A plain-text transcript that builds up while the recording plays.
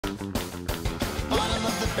Bottom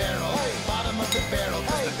of the barrel, bottom of the barrel,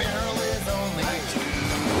 'cause the barrel is only too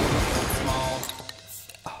small.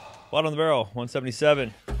 Bottom of the barrel,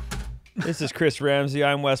 177. This is Chris Ramsey.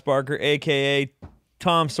 I'm Wes Barker, a.k.a.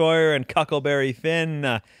 Tom Sawyer and Cuckleberry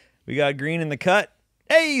Finn. We got Green in the cut.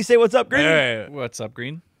 Hey, say what's up, Green. Hey, what's up,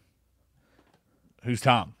 Green? Who's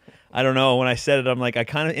Tom? I don't know. When I said it, I'm like, I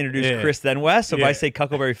kind of introduced Chris, then Wes. So if I say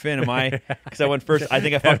Cuckleberry Finn, am I? Because I went first. I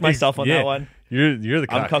think I fucked myself on that one. You're the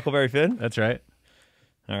cuck. I'm Cuckleberry Finn. That's right.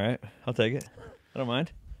 All right, I'll take it. I don't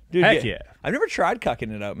mind. Dude, Heck yeah. I've never tried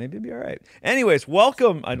cucking it out. Maybe it'd be all right. Anyways,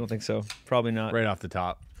 welcome. I don't think so. Probably not. Right off the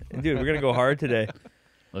top. Dude, we're gonna go hard today.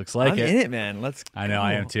 Looks like I'm in it, man. Let's. I know, go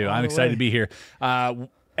I am too. all I'm the excited way. to be here.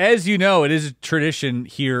 As you know, it is a tradition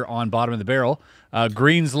here on Bottom of the Barrel.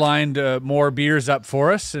 Green's lined more beers up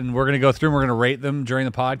for us, and we're going to go through them. We're going to rate them during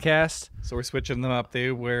the podcast. So we're switching them up. They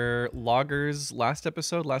were lagers last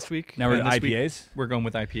week. Now we're and to this week, IPAs? we're going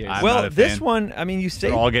with IPAs. I'm Well, not a this fan. one, I mean, you say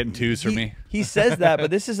They're all getting twos for me. He says that, but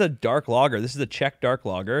this is a dark lager. This is a Czech dark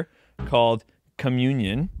lager called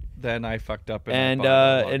Communion, Then I fucked up and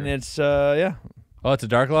and it's yeah, Oh, it's a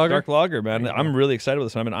dark lager? dark lager, man. I'm really excited with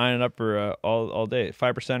this one. I've been eyeing it up for all day.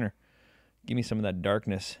 5%er. Give me some of that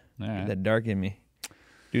darkness. All Get right. that dark in me,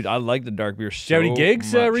 dude. I like the dark beer so Did you have any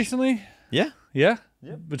gigs much. recently? Yeah. Yeah?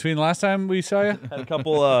 Between the last time we saw you? Had a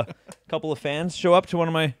couple of fans show up to one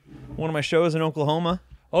of my shows in Oklahoma.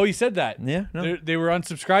 Oh, you said that. Yeah, no. They were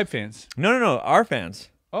unsubscribed fans. No, our fans.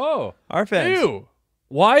 Oh. Our fans. Ew.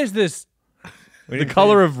 Why is this the didn't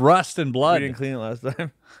color of rust and We blood? didn't clean it last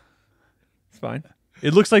time. It's fine.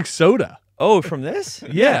 It looks like soda. Oh, from this?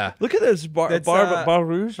 Yeah. Look at this bar That's, bar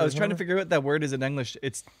rouge. I was trying to figure out what that word is in English.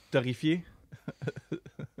 It's terrifié.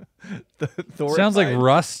 Sounds like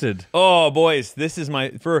rusted. Oh, boys, this is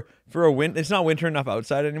my for a winter. It's not winter enough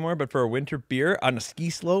outside anymore, but for a winter beer on a ski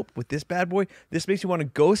slope with this bad boy, this makes me want to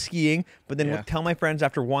go skiing. But then Yeah. tell my friends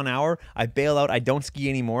after 1 hour, I bail out. I don't ski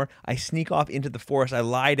anymore. I sneak off into the forest. I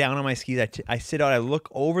lie down on my skis. I sit out. I look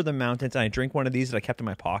over the mountains, and I drink one of these that I kept in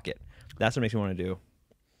my pocket. That's what makes me want to do.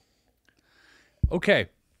 Okay.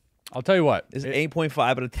 I'll tell you what. This is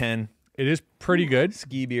 8.5 out of 10 It is pretty good.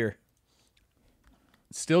 ski beer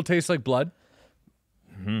Still tastes like blood.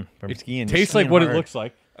 from skiing. Tastes Skiing like what it hard. looks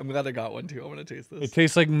like. I'm glad I got one too. I'm gonna taste this. It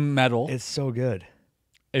tastes like metal. It's so good.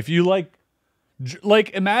 If you like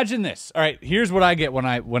imagine this. All right, here's what I get when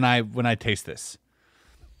I taste this.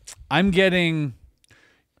 I'm getting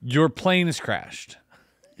your plane has crashed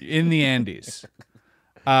in the Andes.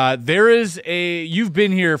 There is you've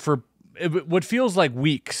been here for what feels like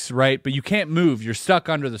weeks, right? But you can't move. You're stuck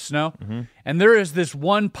under the snow. And there is this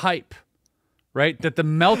one pipe, right, that the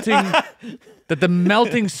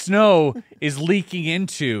melting snow is leaking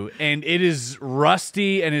into, and it is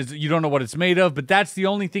rusty, and you don't know what it's made of, but that's the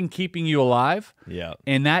only thing keeping you alive. Yeah.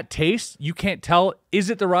 And that taste, you can't tell, is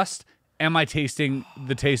it the rust? Am I tasting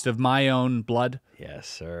the taste of my own blood? Yes,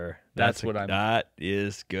 sir. That's what I'm- That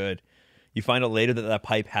is good. You find out later that that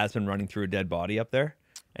pipe has been running through a dead body up there,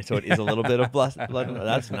 and so it is a little bit of blood.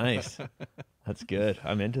 That's nice. That's good.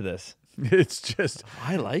 I'm into this. It's just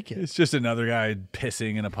I like it. it's just another guy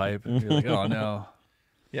pissing in a pipe. And you're like, oh no.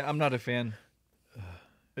 Yeah, I'm not a fan.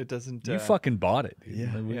 It doesn't. You fucking bought it, dude. Yeah.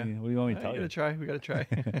 Like, what, Yeah. do you want me to tell We you? gotta try. We gotta try.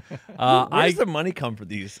 Where's the money come for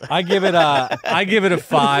these? I give it a It's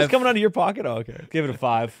 5. coming out of your pocket. Oh, okay. Give it a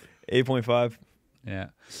 5. 8.5. Yeah.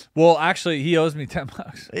 Well, actually, he owes me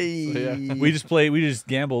 $10. Hey. We just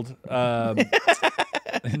gambled.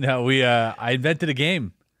 No, I invented a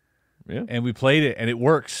game Yeah. and we played it and it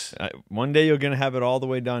works. One day you're gonna have it all the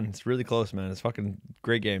way done. It's really close, man. It's fucking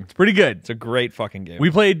great game. Pretty good. It's a great fucking game.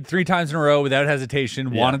 We played 3 times in a row without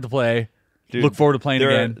hesitation. Yeah. Wanted to play. Dude, Look forward to playing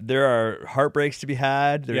again. There are heartbreaks to be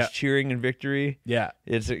had. There's Yeah. cheering and victory. Yeah.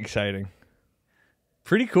 It's exciting.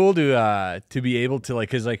 Pretty cool to be able to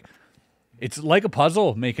because it's like a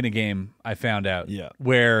puzzle making a game. I found out. Yeah.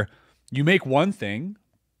 Where you make one thing,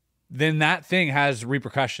 then that thing has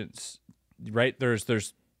repercussions, right? There's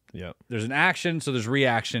Yeah. an action, so there's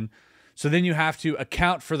reaction. So then you have to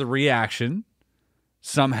account for the reaction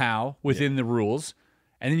somehow within the rules.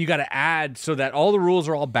 And then you got to add so that all the rules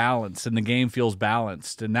are all balanced and the game feels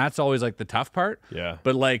balanced. And that's always like the tough part. Yeah.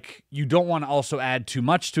 But like you don't want to also add too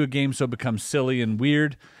much to a game so it becomes silly and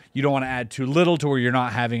weird. You don't want to add too little to where you're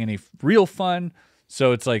not having any real fun.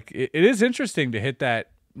 So it's like it is interesting to hit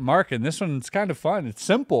that mark. And this one's kind of fun. It's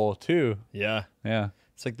simple too. Yeah. Yeah.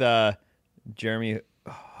 It's like the Jeremy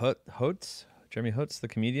Hotz, the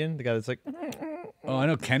comedian, the guy that's like, Oh, I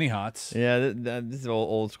know Kenny Hotz. yeah, this is an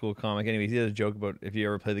old school comic. Anyways, he has a joke about if you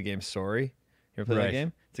ever play the game Sorry. You ever play that Right.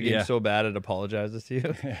 game? It's a game Yeah. so bad it apologizes to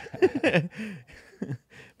you.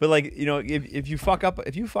 But like, you know, if you fuck up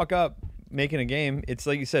making a game, it's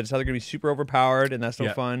like you said, it's either gonna be super overpowered and that's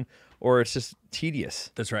no fun, or it's just tedious.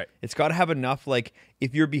 That's right. It's got to have enough. Like,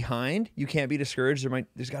 if you're behind, you can't be discouraged.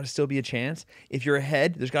 There's got to still be a chance. If you're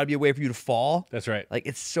ahead, there's got to be a way for you to fall. That's right. Like,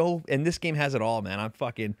 it's so, and this game has it all, man. I'm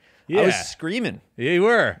fucking. Yeah. I was screaming. Yeah, you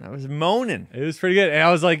were. I was moaning. It was pretty good. And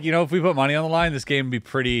I was like, you know, if we put money on the line, this game would be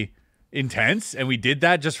pretty intense. And we did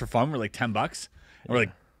that just for fun. We're like $10. And we're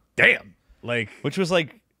like, damn. Like, Which was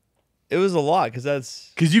like, it was a lot because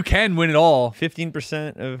that's because you can win it all.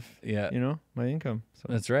 15% of you know, my income. So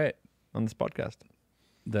That's right. on this podcast.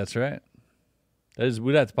 That's right.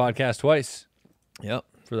 We'd have to podcast twice Yep.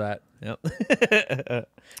 for that. Yep.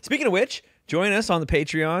 Speaking of which, join us on the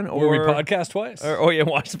Patreon Or we podcast twice. or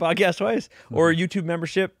watch the podcast twice, or YouTube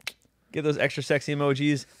membership. Get those extra sexy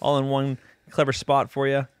emojis all in one clever spot for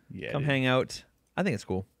you. Yeah, Come dude. hang out. I think it's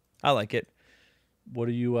cool. I like it. What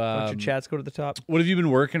are you? Don't your chats go to the top? What have you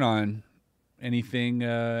been working on? Anything?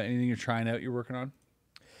 Anything you're trying out? You're working on?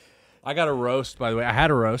 I got a roast, by the way. I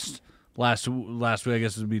had a roast last week. I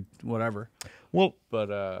guess it would be whatever. Well,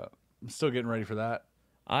 But I'm still getting ready for that.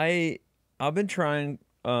 I've been trying.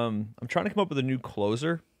 I'm trying to come up with a new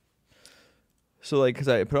closer. So like, because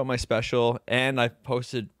I put out my special and I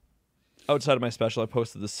posted outside of my special, I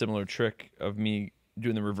posted the similar trick of me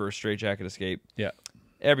doing the reverse straitjacket escape. Yeah.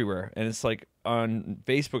 Everywhere, and it's like on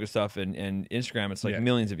Facebook and stuff and Instagram, it's like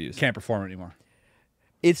millions of views. Can't perform it anymore.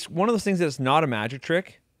 It's one of those things that's not a magic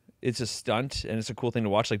trick. It's a stunt, and it's a cool thing to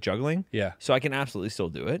watch, like juggling. Yeah. So I can absolutely still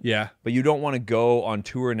do it. Yeah. But you don't want to go on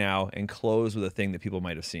tour now and close with a thing that people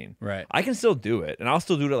might have seen. Right. I can still do it, and I'll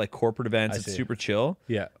still do it at like corporate events. It's see. super chill.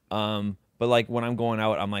 Yeah. But like when I'm going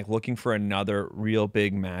out, I'm like looking for another real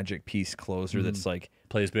big magic piece closer that's like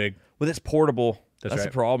Plays big. well, it's portable. That's right.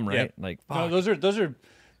 the problem, right? Yeah. Like No, fuck.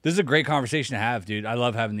 This is a great conversation to have, dude. I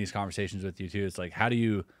love having these conversations with you too. It's like how do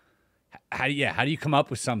you come up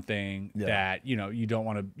with something that, you know, you don't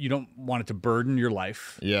want it to burden your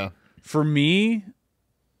life. Yeah. For me,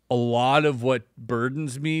 a lot of what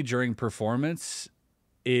burdens me during performance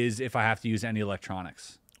is if I have to use any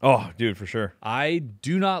electronics. Oh, dude, for sure. I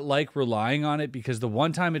do not like relying on it because the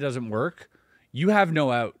one time it doesn't work, you have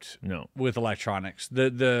no out No. with electronics.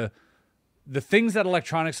 The things that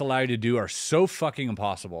electronics allow you to do are so fucking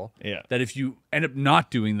impossible that if you end up not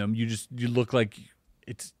doing them, you look like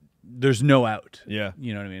there's no out. Yeah.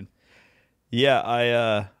 You know what I mean?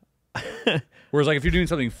 Yeah, Whereas like if you're doing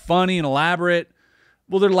something funny and elaborate,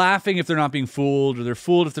 well, they're laughing if they're not being fooled, or they're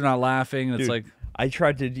fooled if they're not laughing. And it's like, I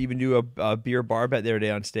tried to even do a beer bar bet the other day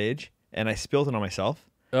on stage, and I spilled it on myself.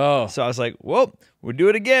 oh, So I was like, "Whoa, we'll do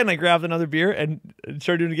it again." I grabbed another beer and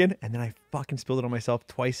started doing it again, and then I fucking spilled it on myself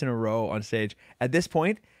twice in a row on stage. At this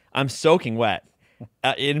point, I'm soaking wet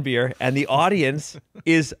in beer, and the audience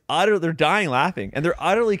is they're dying laughing, and they're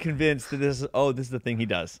utterly convinced that this is the thing he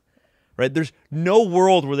does. Right? There's no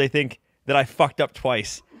world where they think that I fucked up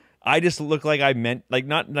twice. I just look like I meant, like,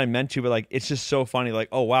 not that I meant to, but like, it's just so funny. Like,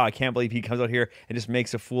 oh wow, I can't believe he comes out here and just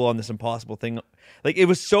makes a fool on this impossible thing. Like, it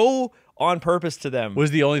was so on purpose to them.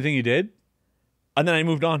 was the only thing you did? And then I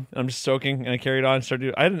moved on. I'm just soaking, and I carried on and started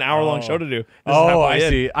doing. I had an hour-long show to do. This is Oh, halfway I in.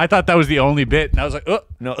 see. I thought that was the only bit, and I was like, oh.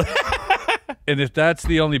 No, And if that's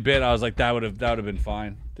the only bit, I was like, that would have been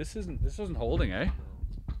fine. This isn't holding, eh?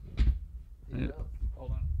 Yeah.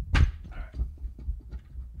 Hold on. All right.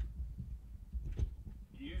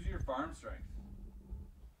 Use your farm strength.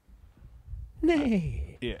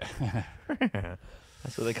 nay. Yeah.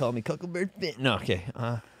 That's what they call me, Cuckleberry Finn. No, okay.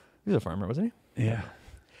 He was a farmer, wasn't he? Yeah.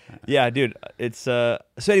 Yeah, dude. It's so.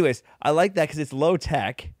 Anyways, I like that because it's low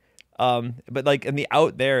tech. But like, and the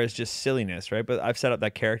out there is just silliness, right? But I've set up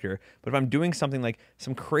that character. But if I'm doing something like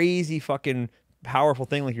some crazy fucking powerful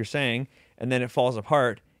thing, like you're saying, and then it falls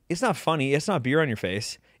apart, it's not funny. It's not beer on your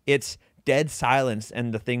face. It's dead silence,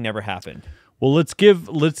 and the thing never happened. Well, let's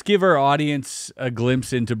give our audience a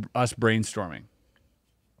glimpse into us brainstorming.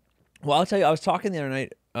 Well, I'll tell you, I was talking the other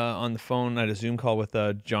night on the phone. I had a Zoom call with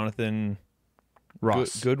Jonathan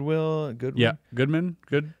Ross. Goodwill. Yeah. Goodman.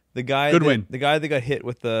 The guy. Goodwin. The guy that got hit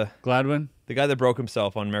with the Gladwin. guy that broke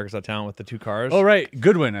himself on America's Got Talent with the two cars. Oh, right.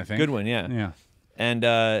 Goodwin, I think. Goodwin, yeah. Yeah.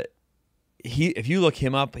 And if you look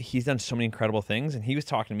him up, he's done so many incredible things. And he was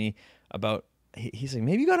talking to me about. He's like,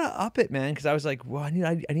 maybe you gotta up it, man, because I was like, well, I need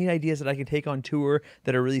ideas that I can take on tour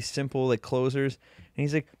that are really simple, like closers. And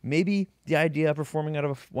he's like, maybe the idea of performing out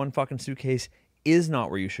of one fucking suitcase is not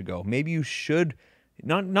where you should go. Maybe you should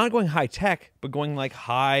not going high tech, but going like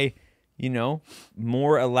high, you know,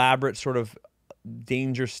 more elaborate sort of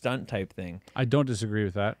danger stunt type thing. I don't disagree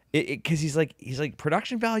with that. Because he's like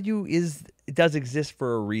production value does exist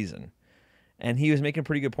for a reason. and he was making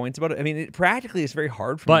pretty good points about it. I mean, practically, it's very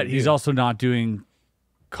hard for me But to he's do. also not doing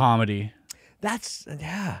comedy. That's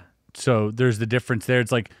So there's the difference there.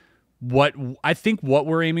 It's like what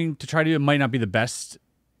we're aiming to try to do might not be the best,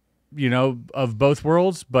 of both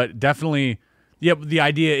worlds, but definitely, the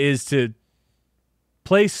idea is to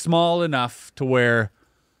play small enough to where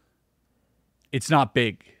it's not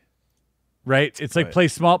big, right? It's like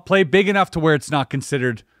play big enough to where it's not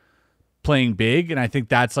considered playing big. And I think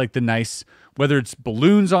that's like the nice, whether it's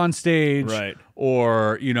balloons on stage, Right.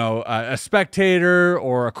 or, a spectator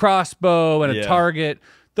or a crossbow and a target.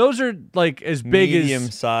 Those are like as big medium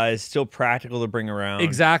as size, still practical to bring around.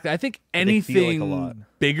 exactly. I think they feel like a anything lot.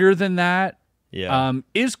 bigger than that, Yeah.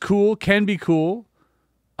 is cool, can be cool,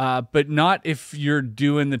 but not if you're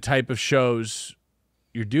doing the type of shows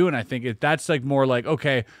you're doing. I think that's like more like,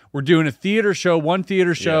 okay, we're doing a theater show, one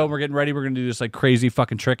theater show, Yeah. and we're getting ready. We're going to do this like crazy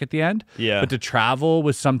fucking trick at the end. Yeah. But to travel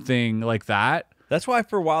with something like that, That's why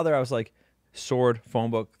for a while there I was like, sword,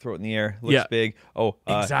 phone book, throw it in the air, looks Yeah. big. Oh,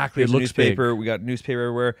 Exactly, here's it a looks newspaper. We got newspaper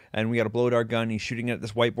everywhere, and we got a blow dart gun. He's shooting it at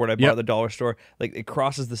this whiteboard I bought Yep. at the dollar store. Like it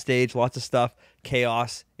crosses the stage, lots of stuff,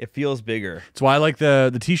 chaos. It feels bigger. that's why I like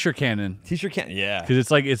the t-shirt cannon, T-shirt can't. Yeah, because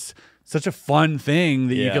it's like it's such a fun thing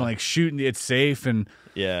that you Yeah. can like shoot and it's safe and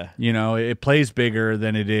yeah. it plays bigger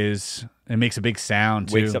than it is. It makes a big sound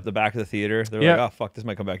too. Wakes up the back of the theater. They're Yeah. like, oh fuck, this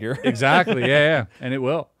might come back here. Exactly. Yeah, and it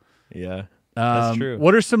will. Yeah, that's true.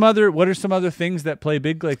 What are some other things that play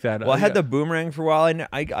big like that? Well, I had the boomerang for a while.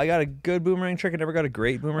 I got a good boomerang trick. I never got a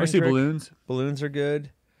great boomerang I see trick. balloons. Balloons are good.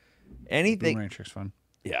 Anything. Boomerang trick's fun.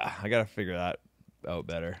 Yeah, I gotta figure that out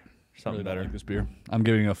better. Something Really don't better. like this beer. I'm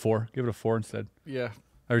giving it a 4. Give it a 4 instead. Yeah.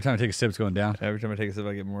 Every time I take a sip, it's going down. Every time I take a sip,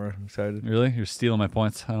 I get more excited. Really? You're stealing my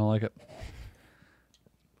points. I don't like it.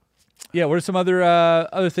 Yeah. What are some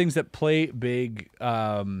other things that play big?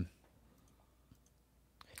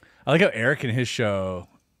 I like how Eric in his show,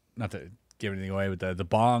 not to give anything away, but the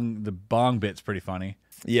bong bit's pretty funny.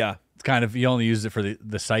 Yeah, It's kind of, he only uses it for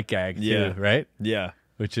the sight gag too, Yeah. right? yeah,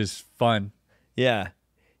 Which is fun. yeah,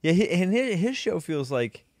 yeah. And his show feels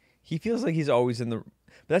like he's always in the.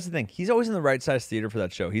 But that's the thing. He's always in the right size theater for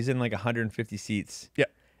that show. He's in like 150 seats. Yeah.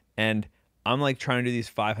 And I'm like trying to do these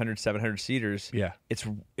 500, 700 seaters. Yeah.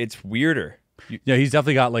 It's weirder. Yeah, he's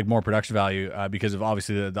definitely got like more production value because of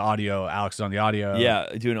obviously the audio. Alex is on the audio. Yeah,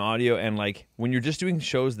 doing audio and like when you're just doing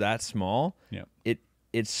shows that small, Yeah.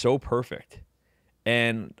 it's so perfect.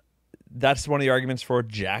 And that's one of the arguments for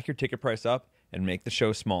jack your ticket price up and make the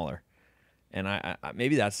show smaller. And I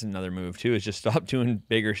maybe that's another move too, is just stop doing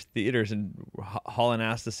bigger theaters and hauling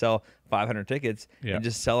ass to sell 500 tickets Yeah. and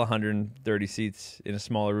just sell 130 seats in a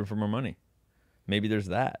smaller room for more money. Maybe there's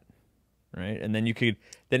that, right? And then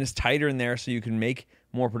then it's tighter in there, so you can make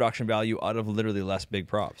more production value out of literally less big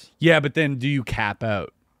props. Yeah, but then do you cap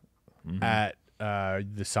out at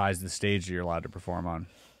the size of the stage that you're allowed to perform on?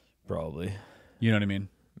 Probably. You know what I mean?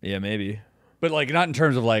 Yeah, maybe. But like not in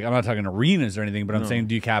terms of like, I'm not talking arenas or anything, but I'm saying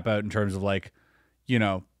do you cap out in terms of like,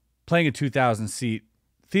 playing a 2,000 seat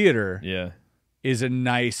theater Yeah. is a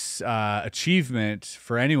nice achievement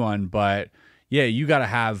for anyone, but yeah, you got to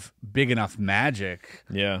have big enough magic,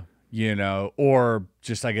 Yeah. or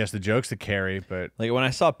just I guess the jokes to carry. But Like when I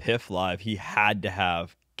saw Piff live, he had to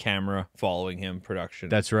have camera following him production.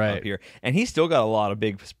 That's right. Up here. And he's still got a lot of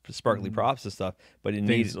big sparkly props and stuff, but it things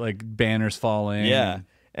needs like banners falling. Yeah.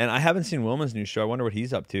 And I haven't seen Willman's new show. I wonder what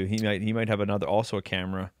he's up to. He might have also a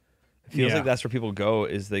camera. It feels Yeah. like that's where people go,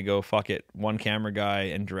 is they go, fuck it, one camera guy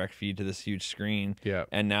and direct feed to this huge screen. Yeah.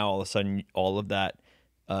 And now all of a sudden all of that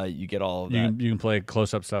you get all of that. You can play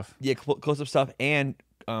close up stuff. Yeah, close up stuff, and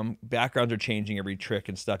backgrounds are changing every trick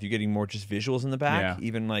and stuff. You're getting more just visuals in the back, Yeah.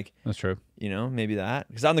 even like That's true. maybe that,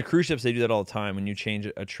 because on the cruise ships they do that all the time. When you change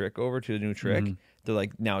a trick over to a new trick, they're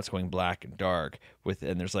like, now it's going black and dark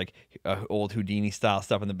and there's like old Houdini style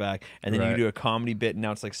stuff in the back, and then Right. you do a comedy bit, and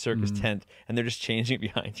now it's like circus tent, and they're just changing it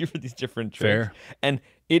behind you for these different tricks. Fair. And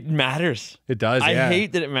it matters. It does. I yeah.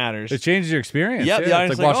 hate that it matters. It changes your experience. Yeah, yeah. the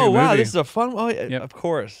audience It's is like, watching oh a wow, movie. this is a fun. Oh, yeah, Yep. of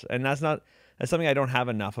course, and that's something I don't have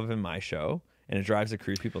enough of in my show, and it drives the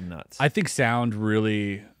cruise people nuts. I think sound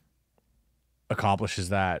really accomplishes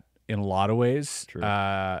that in a lot of ways. True.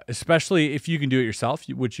 Especially if you can do it yourself,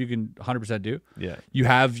 which you can 100% do. Yeah. You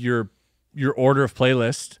have your order of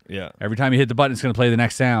playlist. Yeah. Every time you hit the button, it's going to play the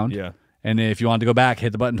next sound. Yeah. And if you want to go back,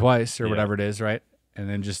 hit the button twice or Yeah. whatever it is, right? And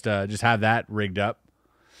then just have that rigged up.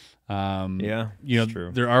 Yeah, You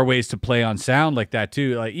know, there are ways to play on sound like that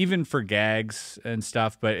too, like even for gags and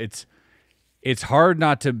stuff. But it's hard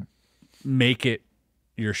not to make it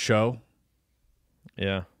your show.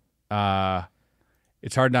 Yeah.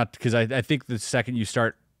 It's hard not because I think the second you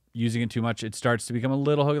start using it too much, it starts to become a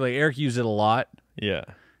little hokey. Like Eric used it a lot, Yeah.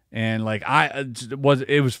 and like it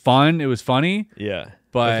was fun, it was funny. Yeah.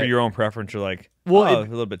 But for your own preference, you're like, well, a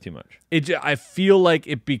little bit too much. I feel like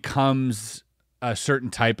it becomes a certain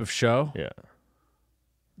type of show. Yeah.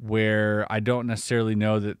 Where I don't necessarily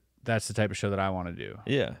know that that's the type of show that I want to do.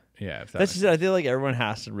 Yeah. Yeah. If That's just it. I feel like everyone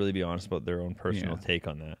has to really be honest about their own personal take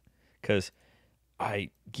on that. Because I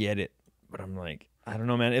get it, but I'm like, I don't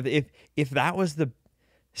know, man. If that was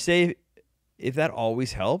if that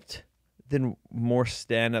always helped, then more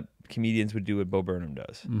stand-up comedians would do what Bo Burnham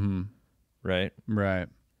does. Mm-hmm. Right? Right.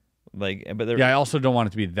 Like, but yeah, I also don't want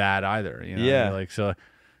it to be that either. You know? Yeah. Like, so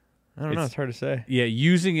I don't know. It's hard to say. Yeah,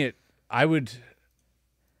 using it, I would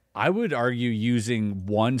argue using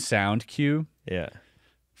one sound cue. Yeah.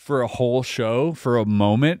 For a whole show, for a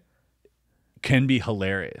moment, can be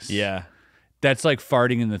hilarious. Yeah. That's like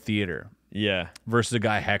farting in the theater. Yeah. Versus a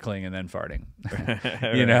guy heckling and then farting.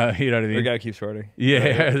 you know what I mean? The guy keeps farting.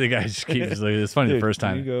 Yeah, the guy just keeps like, it's funny. Dude, the first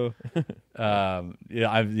time. You go.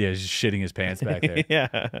 He's just shitting his pants back there.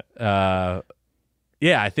 Yeah.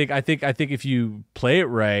 Yeah, I think if you play it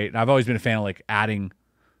right, and I've always been a fan of like adding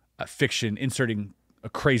fiction, inserting a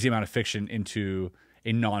crazy amount of fiction into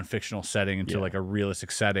a non-fictional setting, into like a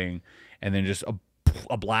realistic setting, and then just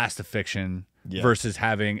a blast of fiction versus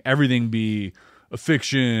having everything be a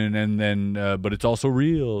fiction and then but it's also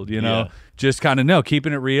real, you know. Just kind of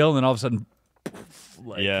keeping it real, and then all of a sudden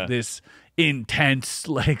like this intense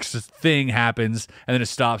like thing happens, and then it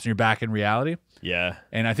stops and you're back in reality. Yeah.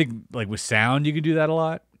 And I think like with sound you could do that a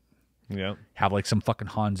lot. Yeah. Have like some fucking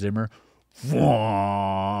Hans Zimmer, you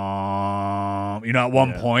know, at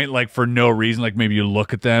one point, like for no reason, like maybe you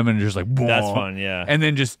look at them and just like, that's fun. Yeah. And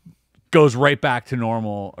then just goes right back to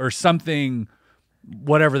normal or something,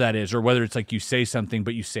 whatever that is, or whether it's like you say something,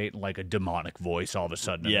 but you say it in like a demonic voice all of a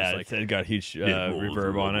sudden. Yeah. It's it got huge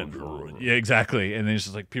reverb on it. Yeah, exactly. And then it's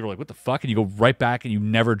just like, people are like, what the fuck? And you go right back and you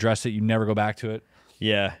never address it. You never go back to it.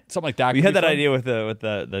 Yeah. Something like that. You had that idea with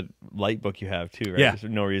the light book you have too, right? Yeah. Just for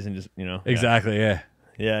no reason, just, you know. Exactly. Yeah.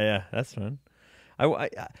 Yeah. That's fun. I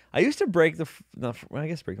used to break break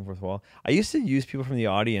the fourth wall. I used to use people from the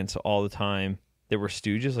audience all the time that were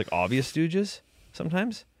stooges, like obvious stooges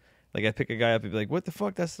sometimes. Like I'd pick a guy up and be like, what the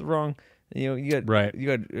fuck? That's the wrong, you know, you got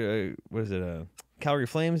what is it, Calgary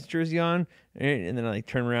Flames jersey on, and then I like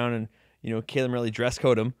turn around and, you know, Caleb really dress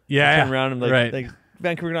code him. Yeah. Turn around and like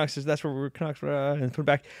Vancouver Canucks, that's where we're Canucks, and put it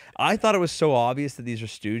back. I thought it was so obvious that these are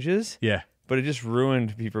stooges. Yeah. But it just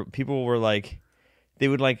ruined people. People were like,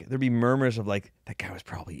 there'd be murmurs of like, that guy was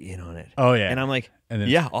probably in on it. Oh yeah. And I'm like,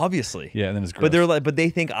 yeah, obviously. Yeah, and then it's gross. But they're like, but they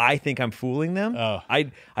think I think I'm fooling them. Oh. I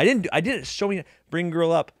didn't show me, bring a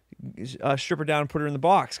girl up, strip her down, put her in the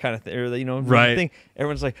box kind of thing, or, you know, right. Thing.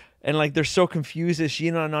 Everyone's like, and like they're so confused, is she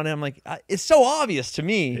in on it? I'm like, it's so obvious to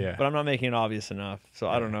me, but I'm not making it obvious enough. So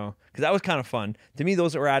I don't know, because that was kind of fun to me.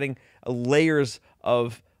 Those that were adding layers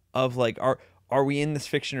of like, are we in this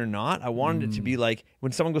fiction or not? I wanted it to be like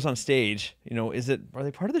when someone goes on stage, you know, are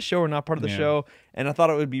they part of the show or not part of the show? And I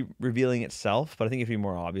thought it would be revealing itself, but I think it'd be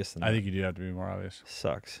more obvious than that. I think you do have to be more obvious.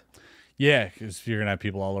 Sucks. Yeah, because you're gonna have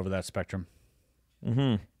people all over that spectrum.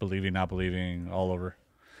 Believing, not believing, all over.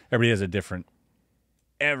 Everybody has a different.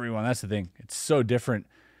 Everyone. That's the thing. It's so different.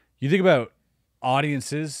 You think about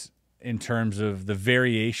audiences in terms of the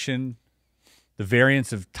variance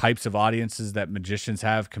of types of audiences that magicians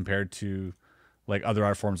have compared to like other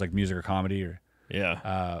art forms like music or comedy, or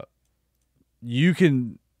you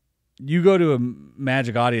go to a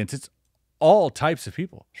magic audience, it's all types of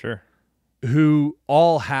people, sure, who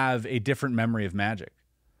all have a different memory of magic,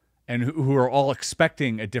 and who are all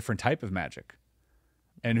expecting a different type of magic,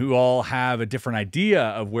 and who all have a different idea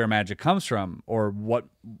of where magic comes from or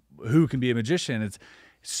who can be a magician. It's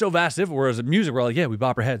so vast different. Whereas in music, we're like, yeah, we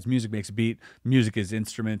bop our heads. Music makes a beat. Music is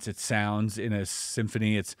instruments. It sounds in a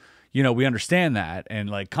symphony. It's, you know, we understand that. And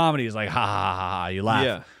like comedy is like, ha ha ha ha, you laugh.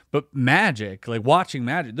 Yeah. But magic, like watching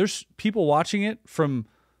magic, there's people watching it from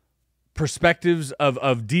perspectives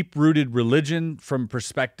of deep-rooted religion, from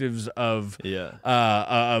perspectives of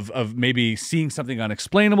maybe seeing something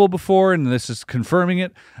unexplainable before, and this is confirming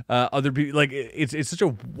it. Other people, like, it's such a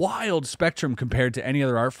wild spectrum compared to any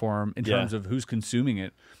other art form in terms of who's consuming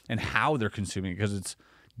it and how they're consuming it, because it's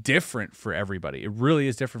different for everybody. It really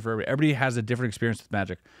is different for everybody. Everybody has a different experience with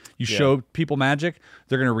magic. You show people magic,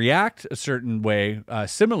 they're going to react a certain way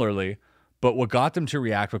similarly, but what got them to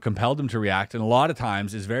react, what compelled them to react, and a lot of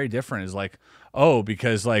times is very different. Is like, oh,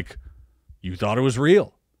 because like you thought it was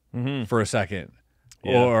real for a second,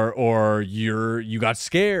 or you got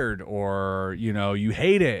scared, or you know you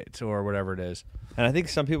hate it, or whatever it is. And I think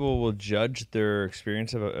some people will judge their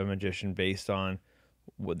experience of a magician based on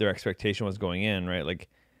what their expectation was going in, right? Like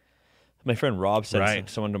my friend Rob sent Right.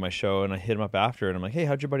 someone to my show, and I hit him up after, and I'm like, hey,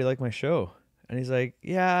 how'd your buddy like my show? And he's like,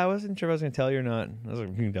 yeah, I wasn't sure if I was gonna tell you or not. I was like,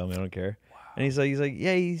 you can tell me, I don't care. Wow. And he's like,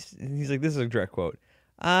 yeah, he's like, this is a direct quote.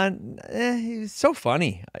 He was so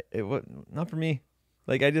funny. Not for me.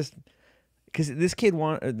 Like because this kid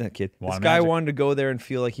this guy wanted to go there and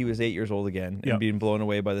feel like he was 8 years old again and being blown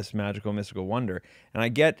away by this magical, mystical wonder. And I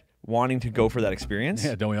get wanting to go for that experience.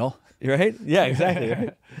 Yeah, don't we all? Right? Yeah, exactly.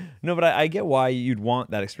 Right? No, but I get why you'd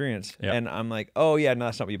want that experience. Yep. And I'm like, oh yeah, no,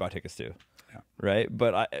 that's not what you bought tickets to. Yeah. Right?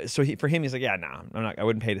 But for him, he's like, yeah, no, I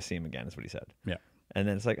wouldn't pay to see him again, is what he said. Yeah. And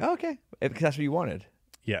then it's like, oh, okay, because that's what you wanted.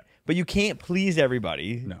 Yeah. But you can't please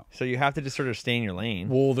everybody. No. So you have to just sort of stay in your lane.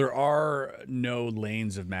 Well, there are no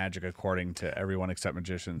lanes of magic according to everyone except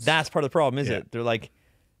magicians. That's part of the problem, is Yeah. it? They're like,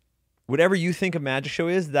 whatever you think a magic show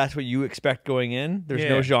is, that's what you expect going in. There's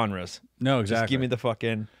no genres. No, exactly. Just give me the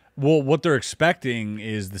fucking... Well, what they're expecting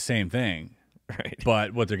is the same thing. Right.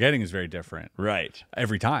 But what they're getting is very different. Right.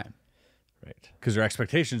 Every time. Right. Because their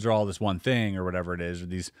expectations are all this one thing or whatever it is, or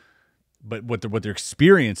these... But what they're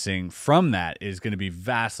experiencing from that is going to be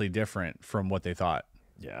vastly different from what they thought.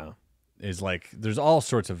 Yeah. Is like there's all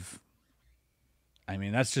sorts of. I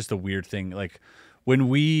mean, that's just a weird thing. Like when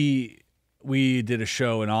we did a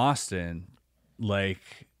show in Austin,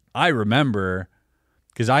 like I remember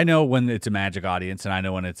because I know when it's a magic audience and I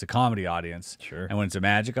know when it's a comedy audience. Sure. And when it's a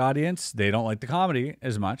magic audience, they don't like the comedy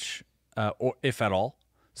as much, or if at all.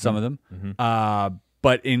 Some of them.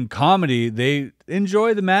 But in comedy, they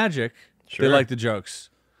enjoy the magic. Sure. They like the jokes,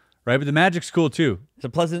 right? But the magic's cool too.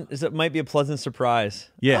 It might be a pleasant surprise.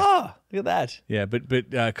 Yeah. Oh, look at that. Yeah,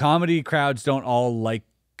 but comedy crowds don't all like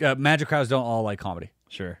magic crowds don't all like comedy.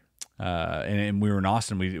 Sure. And we were in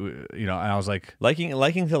Austin. We and I was like, Liking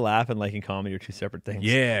to laugh and liking comedy are two separate things.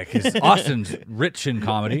 yeah, because Austin's rich in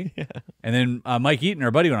comedy. Yeah. And then Mike Eaton,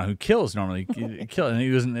 our buddy, went on, who kills normally, and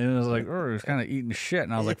he wasn't. And it was like, oh, he was kind of eating shit,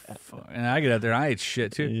 and I was like, fuck. And I get out there and I ate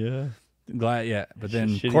shit too. Yeah. Glad, yeah. But then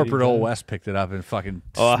Shitty corporate old time. West picked it up and fucking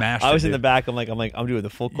Oh, smashed I was it, in the dude. back. I'm doing the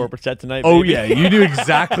full corporate set tonight. Oh baby. yeah, you knew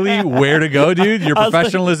exactly where to go, dude. Your I was like-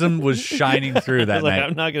 professionalism was shining through I that was like, night.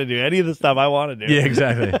 I'm not gonna do any of the stuff I want to do. Yeah,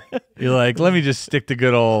 exactly. You're like, let me just stick to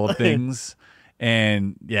good old things,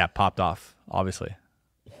 and yeah, popped off. Obviously,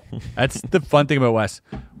 that's the fun thing about Wes.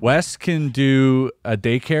 Wes can do a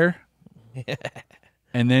daycare,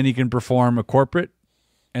 and then he can perform a corporate,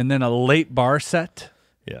 and then a late bar set,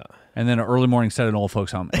 Yeah. and then an early morning set at an old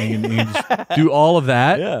folks' home. And you can just do all of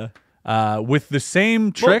that. Yeah. With the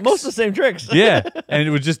same tricks. Most of the same tricks. Yeah, and it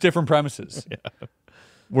was just different premises. Yeah.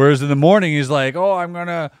 Whereas in the morning, he's like, oh, I'm going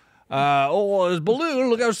to, there's balloon.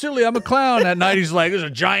 Look how silly. I'm a clown. At night, he's like, there's a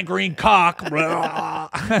giant green cock. Yeah,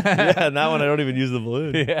 and that one I don't even use the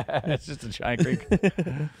balloon. Yeah, it's just a giant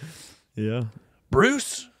green Yeah.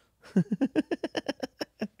 Bruce?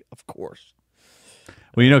 Of course.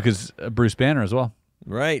 Well, because Bruce Banner as well.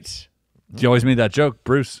 Right. You always made that joke,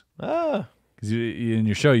 Bruce. Ah. Because in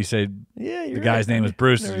your show, you said Yeah, the guy's name was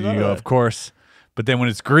Bruce. Never You thought go, of of course. But then when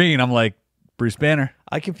it's green, I'm like, Bruce Banner.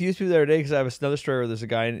 I confused people the other day because I have another story where there's a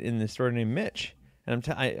guy in the story named Mitch. And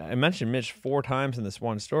I mentioned Mitch 4 times in this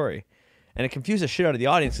one story. And it confused the shit out of the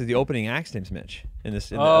audience because the opening act's name's Mitch in the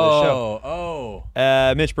other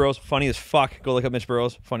show. Mitch Burrows, funny as fuck. Go look up Mitch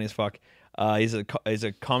Burrows, funny as fuck. He's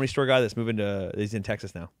a comedy store guy that's moving to. He's in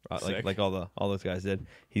Texas now, like all those guys did.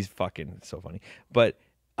 He's fucking so funny. But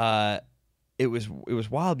it was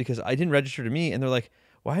wild because I didn't register to me, and they're like,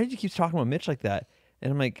 "Why did you keep talking about Mitch like that?"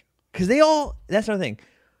 And I'm like, "Because they all." That's another thing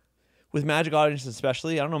with magic audiences,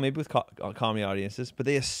 especially. I don't know, maybe with comedy audiences, but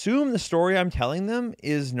they assume the story I'm telling them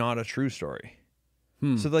is not a true story.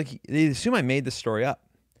 So like they assume I made the story up,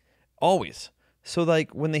 always. So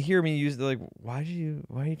like when they hear me use, they're like, "Why are you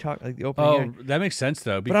talking like the opening?" Oh, that makes sense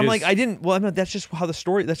though. But I'm like, I didn't. Well, I'm not, that's just how the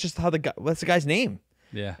story. That's just how the guy. That's the guy's name.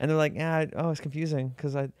 Yeah. And they're like, "Yeah, it's confusing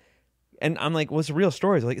because I." And I'm like, "Well, it's a real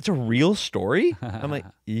story." They're like, "It's a real story." I'm like,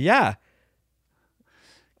 "Yeah,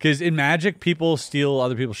 Because in magic, people steal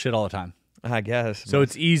other people's shit all the time. I guess." So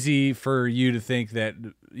it's easy for you to think that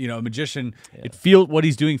a magician. Yeah. What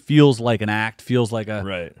he's doing feels like an act, feels like a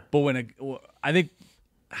right. But I think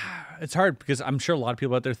it's hard because I'm sure a lot of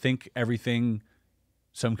people out there think everything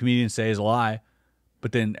some comedians say is a lie,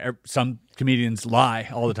 but then some comedians lie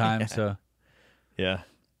all the time. So yeah,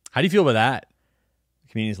 how do you feel about that?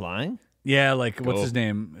 Comedians lying? Yeah, like what's his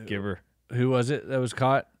name? Giver. Who was it that was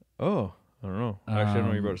caught? Oh, I don't know. Actually, I don't know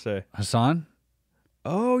what you're about to say. Hassan?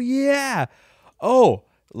 Oh yeah. Oh,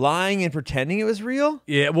 lying and pretending it was real?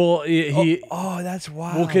 Yeah. Well, he. Oh, that's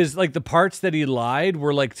wild. Well, because like the parts that he lied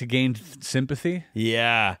were like to gain sympathy.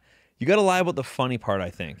 Yeah, you got to lie about the funny part. I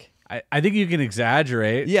think. I think you can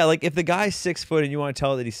exaggerate. Yeah, like if the guy's 6 foot and you want to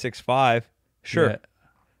tell that he's 6'5", sure. Yeah.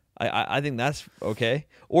 I think that's okay.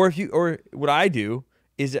 Or what I do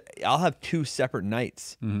is I'll have 2 separate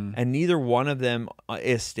nights, and neither one of them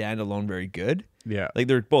is standalone very good. Yeah. Like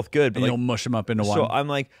they're both good, but And like, you'll mush them up into one. so I'm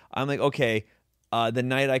like okay, the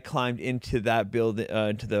night I climbed into that building,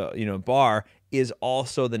 into the bar, is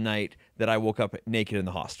also the night that I woke up naked in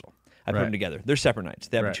the hostel. I put Right. them together. They're separate nights.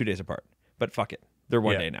 They have Right. 2 days apart. But fuck it, they're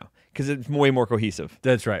one Yeah. day now because it's way more cohesive.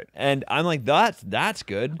 That's right. And I'm like, that's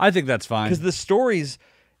good I think that's fine. because the stories.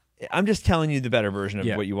 I'm just telling you the better version of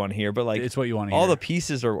Yeah. what you want to hear, but like It's what you wanna all hear. the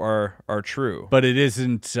pieces are true. But it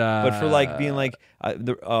isn't. But for like being like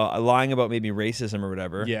lying about maybe racism or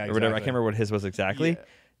whatever, Yeah, or whatever, I exactly. can't remember what his was exactly.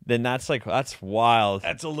 Then that's wild.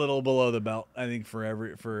 that's a little below the belt, I think, for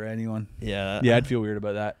anyone. Yeah, Yeah, I'd feel weird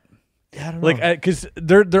about that. I don't know. Like, because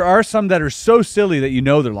there are some that are so silly that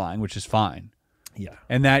they're lying, which is fine, yeah,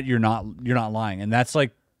 and that you're not lying, and that's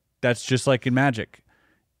just like in magic.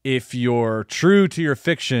 If you're true to your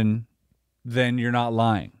fiction, then you're not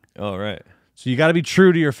lying. oh right, So you got to be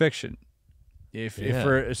true to your fiction. If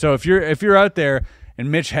you're out there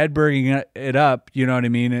and Mitch Hedberging it up, you know what I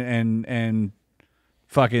mean, and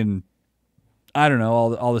fucking, I don't know,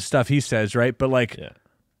 all the stuff he says, right? But like, yeah,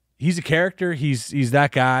 he's a character. He's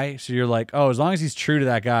that guy. So you're like, oh, as long as he's true to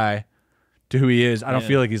that guy, to who he is, I don't Yeah.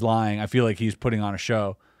 feel like he's lying. I feel like he's putting on a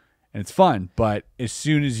show, and it's fun. But as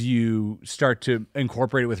soon as you start to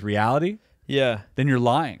incorporate it with reality, yeah. then you're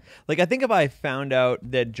lying. Like I think if I found out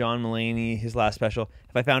that John Mulaney, his last special,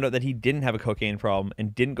 if I found out that he didn't have a cocaine problem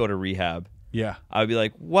and didn't go to rehab, Yeah. I would be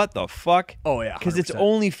like, what the fuck? Oh, yeah, because it 100%.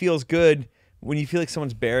 only feels good when you feel like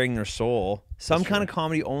someone's bearing their soul. Some kind of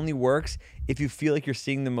comedy only works if you feel like you're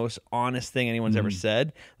seeing the most honest thing anyone's ever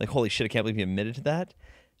said. Like, holy shit, I can't believe you admitted to that.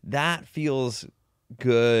 That feels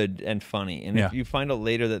good and funny. And Yeah. if you find out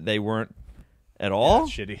later that they weren't at all,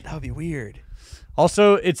 it's shitty. that would be weird.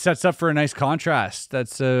 Also, it sets up for a nice contrast.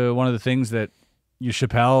 That's one of the things that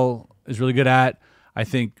Chappelle is really good at. I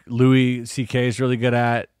think Louis C.K. is really good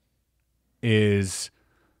at is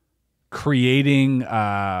creating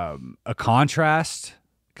a contrast.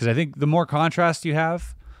 Because I think the more contrast you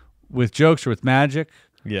have with jokes or with magic,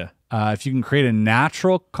 Yeah. if you can create a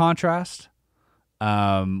natural contrast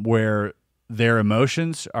where their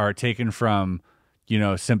emotions are taken from,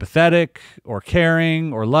 sympathetic or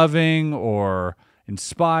caring or loving or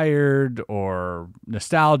inspired or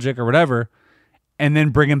nostalgic or whatever, and then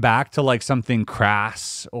bring them back to like something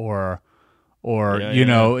crass or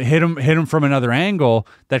hit them from another angle,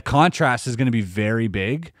 that contrast is going to be very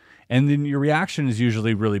big. And then your reaction is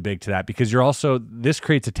usually really big to that because this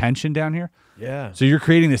creates a tension down here. Yeah. So you're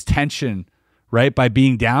creating this tension, right, by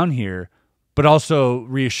being down here, but also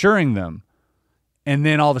reassuring them. And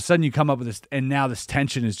then all of a sudden you come up with this, and now this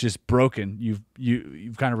tension is just broken.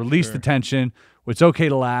 You've kind of released the tension. It's okay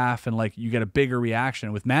to laugh, and like you get a bigger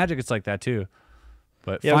reaction. With magic, it's like that too.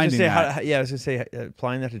 But Yeah, finding I was gonna say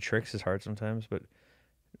applying that to tricks is hard sometimes, but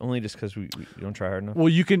only just because we don't try hard enough. well,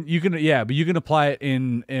 you can but you can apply it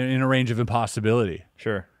in a range of impossibility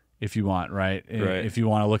Sure. if you want, right? Right. If you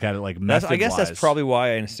want to look at it like I guess that's method-wise. probably why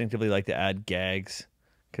I instinctively like to add gags,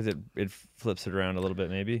 because it flips it around a little bit,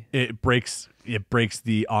 maybe. it breaks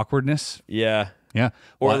the awkwardness. Yeah. Yeah.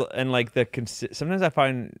 Or and like sometimes I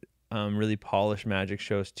find really polished magic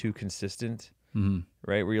shows too consistent,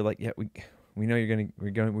 right? Where you're like, yeah, we know you're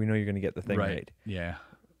gonna get the thing right. Yeah.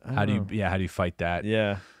 I How don't do you fight that?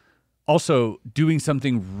 Yeah. Also, doing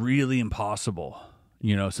something really impossible,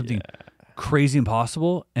 something crazy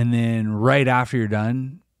impossible, and then right after you're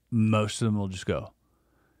done, most of them will just go,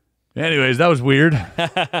 anyways, that was weird,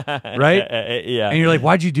 right? Yeah. And you're like,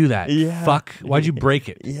 why'd you do that? Yeah. Fuck, why'd you break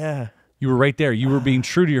it? Yeah. You were right there. You were being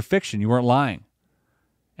true to your fiction. You weren't lying.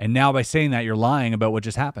 And now by saying that, you're lying about what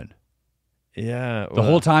just happened. Yeah. The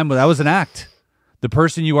whole time, that was an act. The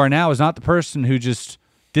person you are now is not the person who just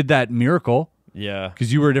did that miracle. Yeah.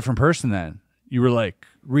 Because you were a different person then. You were like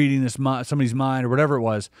reading somebody's mind or whatever it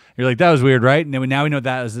was. You're like, that was weird, right? And then now we know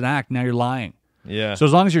that is an act. Now you're lying. Yeah. So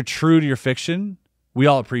as long as you're true to your fiction, we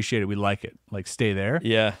all appreciate it. We like it. Like, stay there.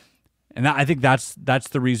 Yeah. And I think that's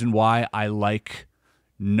the reason why I like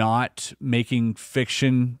not making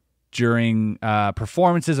fiction during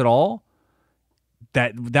performances at all.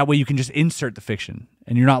 That way you can just insert the fiction,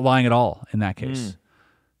 and you're not lying at all in that case.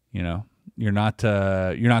 You're not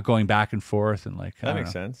going back and forth and like That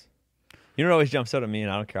makes sense. You know what always jumps out at me,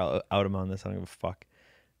 and I don't care. I'll out him on this. I don't give a fuck.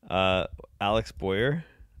 Alex Boyer.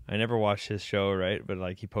 I never watch his show, right? But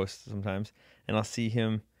like he posts sometimes, and I'll see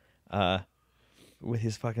him with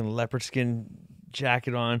his fucking leopard skin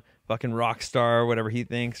jacket on, fucking rock star, whatever he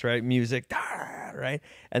thinks, right? Music, right?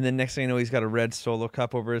 And then next thing you know, he's got a red Solo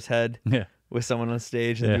cup over his head Yeah. with someone on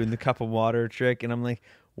stage and doing the cup of water trick. And I'm like,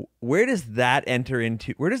 where does that enter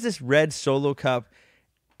into? Where does this red Solo cup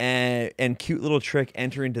and cute little trick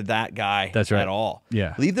enter into that guy? That's right. At all?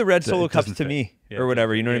 Yeah. Leave the red Solo it cups doesn't to fit. me Yeah, or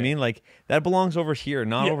whatever. You know what I yeah. mean? Like that belongs over here,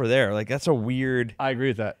 not over there. Like that's a weird. I agree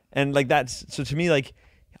with that. And like that's so to me, like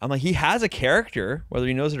I'm like he has a character, whether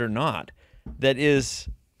he knows it or not, that is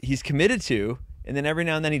he's committed to, and then every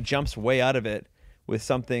now and then he jumps way out of it with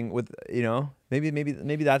something with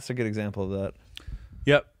maybe that's a good example of that.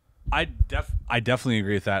 Yep. I definitely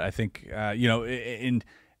agree with that. I think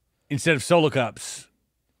instead of Solo cups,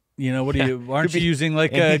 what do you aren't you using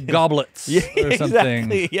like goblets or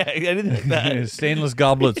something? Exactly. Yeah, anything like that. Stainless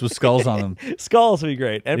goblets with skulls on them. Skulls would be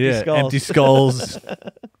great. Empty skulls. Empty skulls.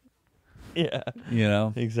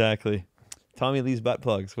 Yeah. Exactly. Tommy Lee's butt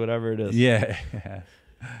plugs, whatever it is. Yeah.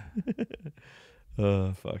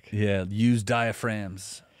 Oh fuck. Yeah. Use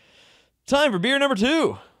diaphragms. Time for beer number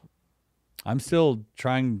 2. I'm still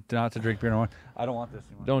trying not to drink beer no more. I don't want this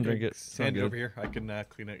anymore. Don't drink it. Stand over here. I can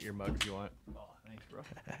clean out your mug if you want. Oh, thanks, bro.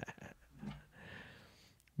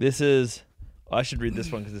 This is. I should read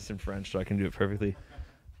this one because it's in French, so I can do it perfectly.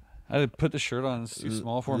 I put the shirt on. It's too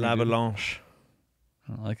small for me. dude. L'avalanche.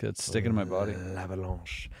 I don't like it. It's sticking to my body.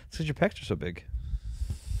 L'avalanche. It's because your pecs are so big.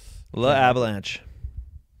 L'avalanche.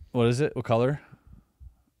 What is it? What color?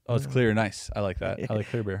 Oh, it's clear. Nice. I like that. I like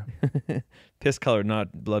clear beer. Piss color,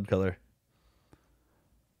 not blood color.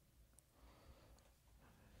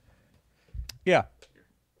 Yeah.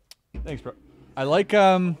 Thanks, bro. I like You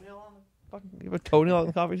have a toenail on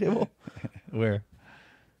the coffee table? where?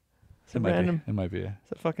 It's random. It might be.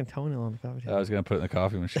 It's a fucking toenail on the coffee table. I was gonna put it in the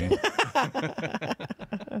coffee machine.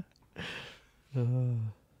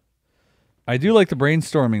 I do like the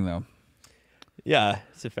brainstorming though. Yeah,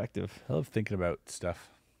 it's effective. I love thinking about stuff.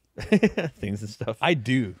 Things and stuff. I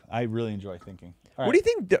do. I really enjoy thinking. All What do you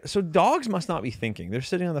think? So dogs must not be thinking. They're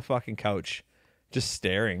sitting on the fucking couch, just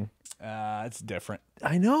staring. It's different.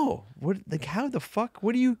 I know. What? Like, how the fuck?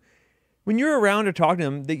 What do you? When you're around or talking to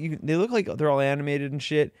them, they look like they're all animated and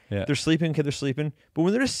shit. Yeah. They're sleeping because they're sleeping. But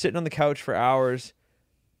when they're just sitting on the couch for hours,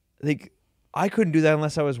 like I couldn't do that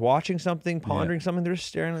unless I was watching something, pondering something. They're just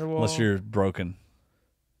staring at the wall. Unless you're broken.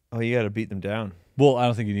 Oh, you got to beat them down. Well, I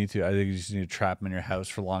don't think you need to. I think you just need to trap them in your house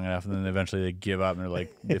for long enough, and then eventually they give up and they're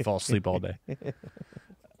like they fall asleep all day.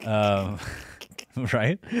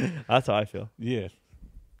 Right? That's how I feel. Yeah.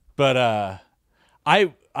 But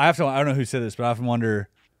I have to. I don't know who said this, but I often wonder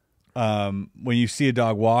when you see a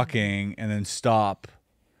dog walking and then stop,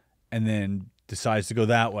 and then decides to go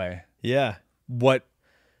that way. Yeah.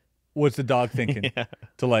 What's the dog thinking?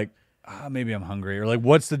 To like, maybe I'm hungry, or like,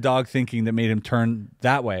 what's the dog thinking that made him turn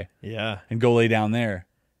that way? Yeah. And go lay down there.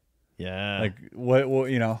 Yeah. Like what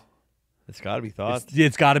It's got to be thought.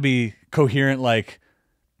 It's got to be coherent. Like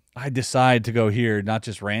I decide to go here, not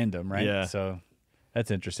just random, right? Yeah. So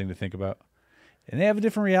that's interesting to think about. And they have a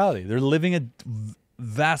different reality. They're living a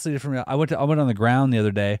vastly different reality. I went on the ground the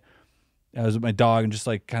other day. I was with my dog and just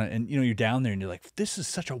like kind of, and you're down there and you're like, this is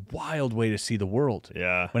such a wild way to see the world.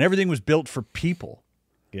 Yeah. When everything was built for people.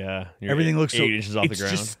 Yeah. Everything looks 8 inches off the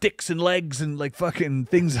ground. It's just sticks and legs and like fucking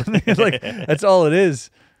things. Like that's all it is.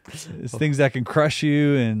 It's things that can crush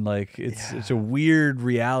you, and like it's a weird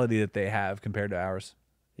reality that they have compared to ours.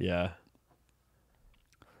 Yeah.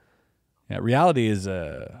 Yeah, reality is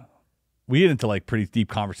we get into like pretty deep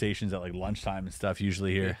conversations at like lunchtime and stuff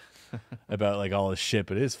usually here about like all this shit,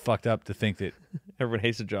 but it is fucked up to think that Everyone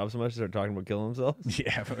hates the job so much they start talking about killing themselves.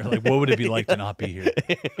 yeah, we're like what would it be like to not be here?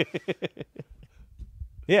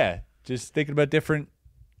 Yeah, just thinking about different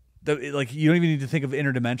like you don't even need to think of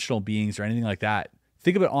interdimensional beings or anything like that.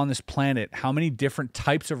 Think about on this planet how many different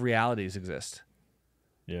types of realities exist.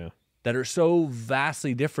 Yeah. That are so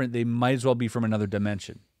vastly different they might as well be from another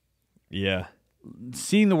dimension. Yeah.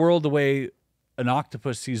 Seeing the world the way an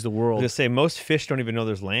octopus sees the I world. was gonna say most fish don't even know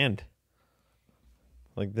there's land.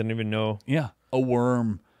 Like they don't even know. Yeah, a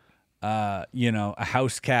worm, a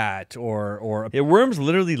house cat, or a, Yeah, worms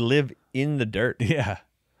literally live in the dirt. yeah,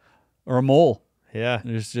 or a mole. Yeah.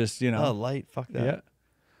 There's just Oh, light. Fuck that. yeah,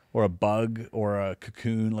 or a bug, or a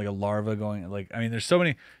cocoon, like a larva going. Like I mean, there's so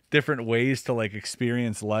many different ways to like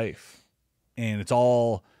experience life, and it's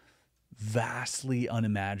all vastly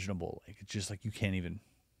unimaginable. Like it's just like you can't even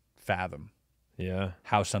fathom Yeah.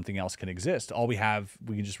 how something else can exist. All we can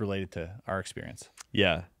just relate it to our experience.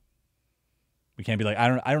 Yeah. We can't be like, I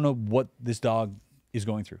don't know what this dog is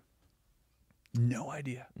going through. No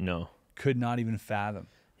idea. No. Could not even fathom.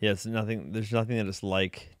 Yeah, it's nothing. There's nothing that it's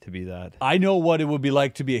like to be that. I know what it would be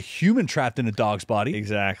like to be a human trapped in a dog's body.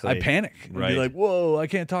 Exactly. I panic. I'd Right. be like, whoa, I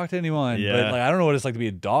can't talk to anyone. Yeah. But like, I don't know what it's like to be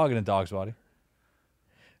a dog in a dog's body.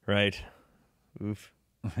 Right. Oof.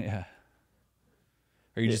 Yeah.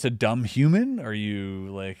 Are you just a dumb human? Are you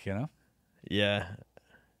like, you know? Yeah.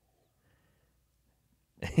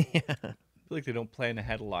 I feel like they don't plan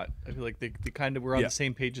ahead a lot. I feel like they kind of we're on Yeah. the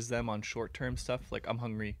same page as them on short term stuff. Like I'm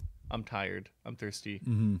hungry, I'm tired, I'm thirsty.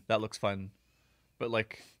 Mm-hmm. That looks fun, but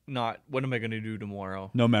like not what am I gonna do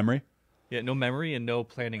tomorrow? No memory. Yeah, no memory and no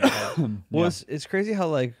planning ahead. Well, Yeah. it's crazy how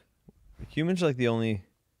like humans are like the only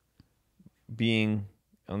being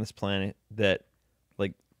on this planet that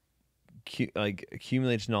like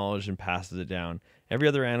accumulates knowledge and passes it down. Every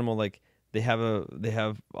other animal, like they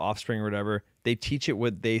have offspring or whatever. They teach it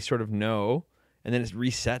what they sort of know, and then it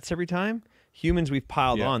resets every time. Humans, we've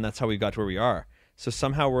piled Yeah. on. That's how we got to where we are. So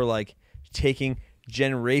somehow we're like taking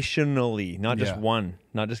generationally, not just Yeah. one,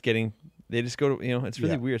 not just getting. They just go to it's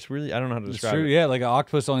really Yeah. weird. It's really I don't know how to It's describe true. it. Yeah, like an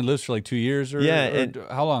octopus only lives for like 2 years or, Yeah, or and-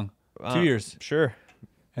 how long? 2 years. Sure.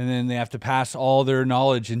 And then they have to pass all their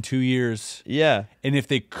knowledge in 2 years. Yeah. And if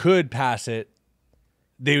they could pass it,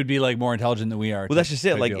 they would be like more intelligent than we are. Well, that's just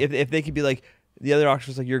it. type Like deal. if they could be like the other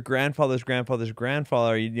octopus, like your grandfather's grandfather's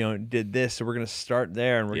grandfather, did this, so we're gonna start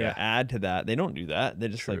there and we're Yeah. gonna add to that. They don't do that. They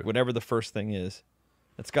just True. like whatever the first thing is.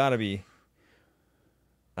 That's got to be.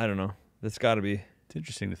 I don't know. That's got to be. It's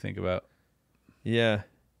interesting to think about. Yeah.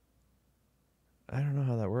 I don't know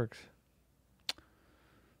how that works.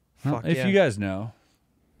 Well, Fuck if yeah. you guys know,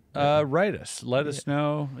 write us. Let us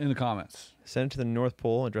know in the comments. Send it to the North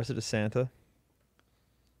Pole. Address it to Santa.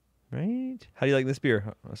 Right? How do you like this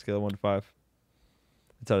beer? On a scale of 1 to 5.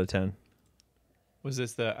 It's out of 10. Was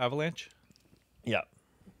this the Avalanche? Yeah.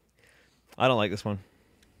 I don't like this one.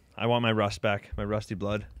 I want my rust back. My rusty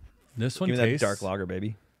blood. This one Give me tastes that dark lager,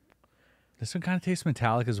 baby. This one kind of tastes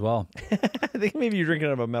metallic as well. I think maybe you're drinking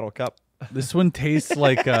out of a metal cup. This one tastes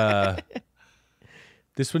like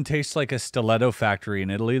this one tastes like a stiletto factory in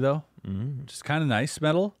Italy, though. Which is kind of nice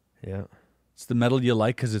metal. Yeah. It's the metal you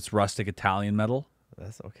like because it's rustic Italian metal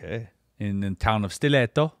That's okay. in the town of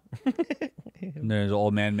Stiletto. And there's an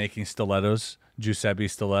old man making stilettos. Giuseppe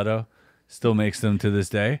Stiletto still makes them to this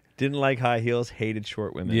day. Didn't like high heels, hated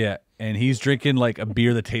short women. Yeah, and he's drinking like a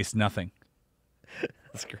beer that tastes nothing,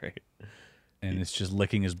 That's great. and it's just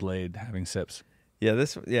licking his blade, having sips. Yeah,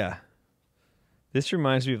 This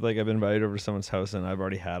reminds me of like I've been invited over to someone's house and I've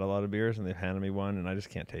already had a lot of beers and they've handed me one and I just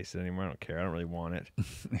can't taste it anymore. I don't care. I don't really want it.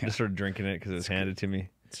 I'm just sort of drinking it because it was handed to me.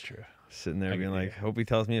 It's true. Sitting there I being can like, hope he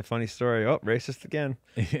tells me a funny story. Oh, racist again.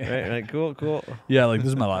 Yeah. Right? Like, cool. Yeah, like this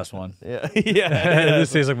is my last one. Yeah. Yeah.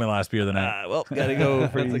 This tastes like my last beer of the night. Well, gotta go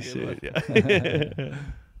pretty That's a soon. good Yeah.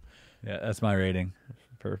 Yeah, that's my rating.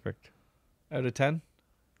 Perfect. Out of 10?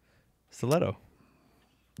 Stiletto.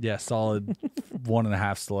 Yeah, solid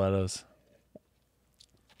 1.5 stilettos.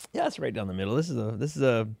 Yeah, it's right down the middle. This is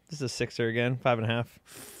a sixer again, 5.5.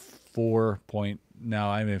 4 point. No,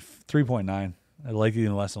 I'm a 3.9. I like it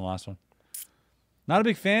even less than the last one. Not a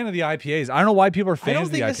big fan of the IPAs. I don't know why people are I fans don't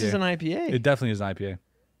of the think IPA. this is an IPA. It definitely is an IPA.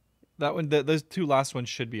 That one, those two last ones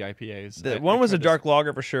should be IPAs. The I one was a tried to- dark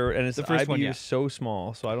lager for sure, and it's The the first IBU one, yeah. is so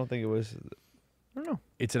small, so I don't think it was. I don't know.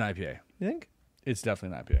 It's an IPA. You think? It's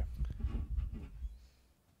definitely an IPA.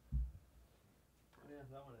 Yeah,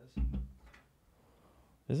 that one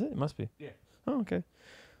is. Is it? It must be. Yeah. Oh, okay.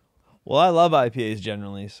 Well, I love IPAs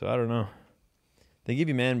generally, so I don't know. They give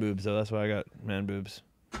you man boobs, though. That's why I got man boobs.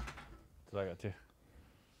 That's what I got too.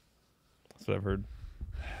 That's what I've heard.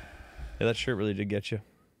 Yeah, that shirt really did get you.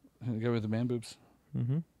 Go with the man boobs.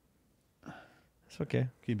 Mm-hmm. That's okay. Can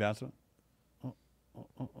you bounce it?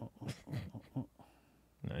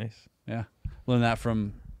 Nice. Yeah. Learned that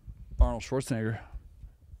from Arnold Schwarzenegger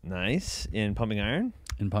Nice. In Pumping Iron?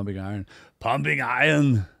 in Pumping Iron. Pumping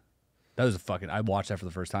Iron. That was a fucking. I watched that for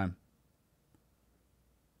the first time.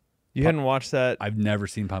 You hadn't watched that? I've never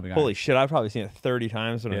seen Pumping Iron. Holy shit, I've probably seen it 30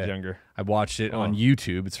 times when I was Yeah. younger. I watched it on Oh.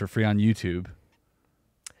 YouTube. It's for free on YouTube.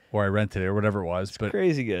 Or I rented it or whatever it was. But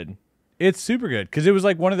Crazy good. it's super good because it was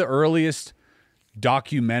like one of the earliest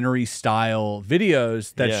documentary style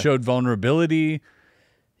videos that Yeah. showed vulnerability.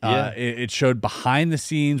 Yeah. It showed behind the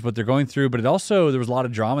scenes what they're going through, but it also there was a lot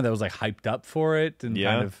of drama that was like hyped up for it and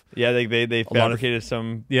Yeah. kind of Yeah, they lot of- fabricated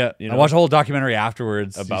some yeah. you I know, watched a whole documentary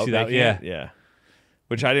afterwards. Did you about see that? making Yeah. it. Yeah.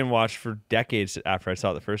 Which I didn't watch for decades after I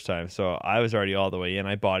saw it the first time. So I was already all the way in.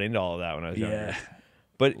 I bought into all of that when I was younger. Yeah.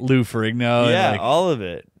 But Lou Ferrigno. yeah, And like, all of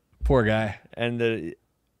it. poor guy. And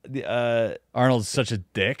the Arnold's such a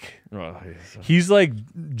dick. oh, He's like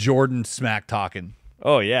Jordan smack talking.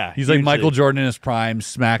 Oh yeah, He's like hugely. Michael Jordan in his prime,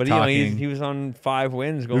 smack But you know, talking. he was on 5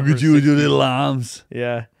 wins. Going Look for at you with 60. your little arms.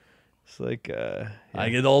 Yeah, it's like I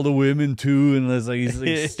get all the women too, and it's like he's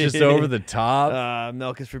like just over the top.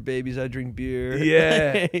 milk is for babies. I drink beer.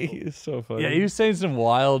 Yeah. He's so funny. Yeah, he was saying some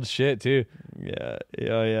wild shit too.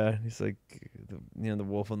 Yeah. He's like, the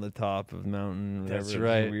wolf on the top of the mountain. Whatever. That's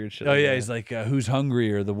right. Weird shit. Oh like yeah, that. he's like, who's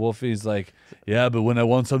hungry? Or the wolf. He's like, yeah, but when I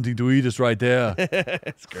want something to eat, it's right there.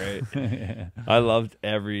 It's great. I loved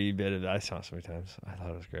every bit of that. I saw it so many times. I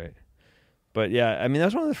thought it was great. But yeah, I mean, that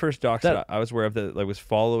was one of the first docs that I was aware of that like was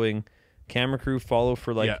following camera crew follow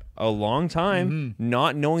for like a long time,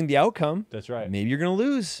 not knowing the outcome. That's right. Maybe you're gonna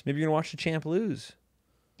lose. Maybe you're gonna watch the champ lose.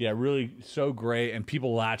 Yeah, really so great, and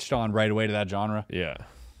people latched on right away to that genre. Yeah.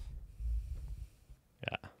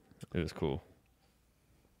 It was cool.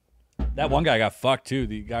 That one guy got fucked too.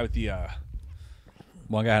 The guy with the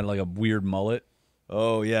one guy had like a weird mullet.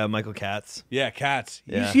 Oh yeah, Michael Katz. Yeah, Katz.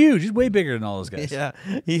 Yeah. He's huge. He's way bigger than all those guys. Yeah,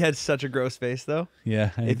 he had such a gross face though.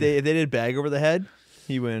 Yeah. If they did bag over the head,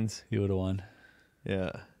 he wins. he would have won.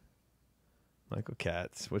 Yeah. Michael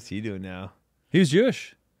Katz. What's he doing now? He was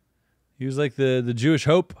Jewish. He was like the Jewish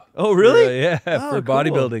hope. Oh really? For cool.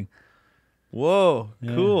 bodybuilding. Whoa,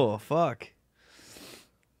 Yeah. cool. Fuck.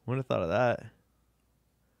 Wouldn't have thought of that.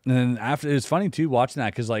 And then after, it was funny too watching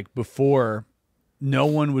that because like before, no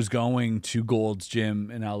one was going to Gold's Gym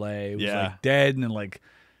in LA. It was like dead, and then like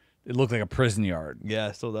it looked like a prison yard. Yeah,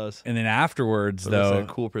 it still does. And then afterwards, But it's though, a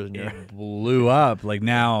cool prison yard. it blew up. Like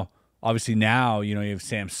now, obviously now, you know, you have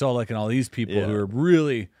Sam Sulek and all these people who are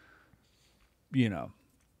really, you know,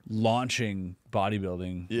 launching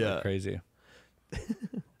bodybuilding like crazy.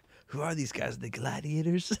 Who are these guys? The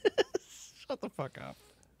gladiators? Shut the fuck up.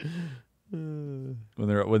 When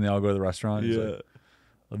they all go to the restaurant, he's like,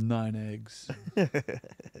 of 9 eggs.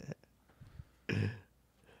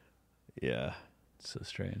 Yeah. So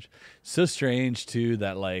strange. So strange too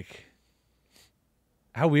that like,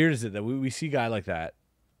 how weird is it that we see a guy like that,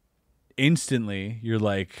 instantly you're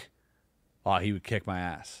like, oh, he would kick my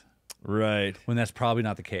ass. Right. When that's probably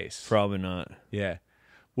not the case. Probably not. Yeah.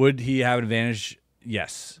 Would he have an advantage?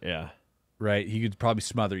 Yes. Yeah. Right? He could probably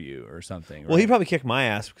smother you or something. Well, right? he'd probably kick my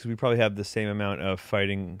ass because we probably have the same amount of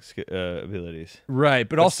fighting abilities. Right,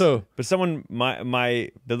 but also, But someone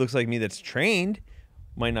that looks like me that's trained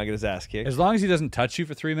might not get his ass kicked. as long as he doesn't touch you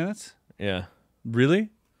for 3 minutes, Yeah. really?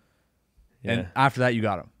 Yeah. And after that, you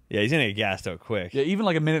got him. Yeah, he's going to get gassed out quick. Yeah, even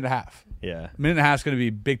like a minute and a half. Yeah. A minute and a half is going to be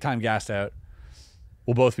big time gassed out.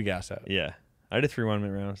 We'll both be gassed out. Yeah. I did 3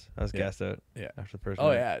 1-minute rounds. I was gassed out Yeah. after the first Oh,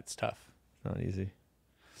 minute. yeah, it's tough. Not easy.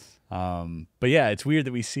 But yeah, it's weird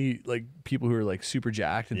that we see like people who are like super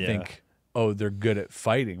jacked and think, oh, they're good at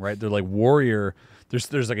fighting, right? They're like warrior.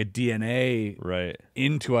 There's like a DNA Right.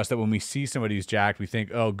 into us that when we see somebody who's jacked, we think,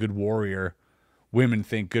 oh, good warrior. Women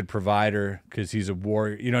think good provider because he's a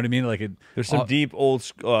warrior. You know what I mean? Like There's some deep old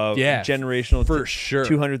generational for sure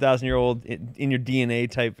 200,000-year-old in your DNA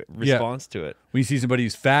type response to it. When you see somebody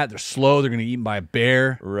who's fat, they're slow, they're going to be eaten by a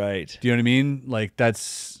bear. Right. Do you know what I mean? Like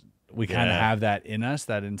we kind of have that in us,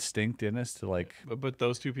 that instinct in us to like. But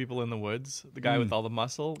those two people in the woods, the guy with all the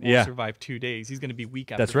muscle, will Yeah. survive 2 days. He's going to be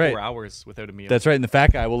weak after That's right. 4 hours without a meal. That's right. And the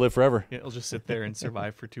fat guy will live forever. Yeah, he'll just sit there and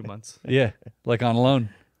survive for 2 months. Yeah. Like on alone.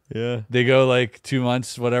 Yeah. They go like 2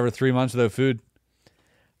 months, whatever, 3 months without food.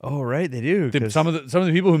 Oh, right. They do. 'Cause- Some of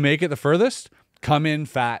the people who make it the furthest come in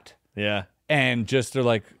fat Yeah. and just they're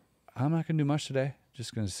like, I'm not gonna do much today.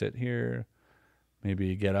 Just gonna sit here,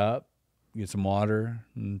 maybe get up, get some water,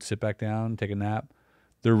 and sit back down, take a nap.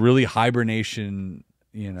 They're really hibernation,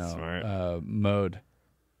 Smart. mode.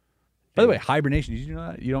 By the way, hibernation. Did you know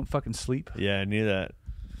that you don't fucking sleep? Yeah, I knew that.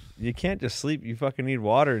 You can't just sleep. You fucking need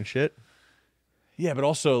water and shit. Yeah, but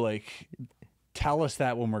also like tell us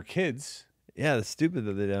that when we're kids. Yeah, that's stupid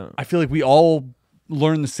that they don't. I feel like we all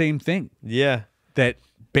learn the same thing. Yeah. That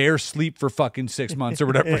bears sleep for fucking 6 months or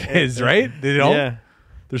whatever it is, right? They don't. Yeah.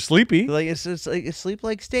 They're sleepy. Like it's like a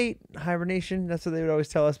sleep-like state, hibernation. That's what they would always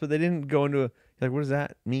tell us, but they didn't go into like, what does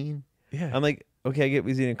that mean? Yeah. I'm like, okay, I get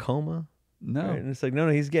he's in a coma. No. Right? And it's like, no,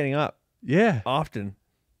 he's getting up Yeah. often.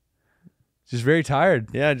 Just very tired.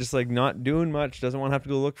 Yeah, just like not doing much. Doesn't want to have to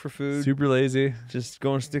go look for food. Super lazy. Just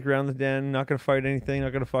going to stick around the den. Not going to fight anything.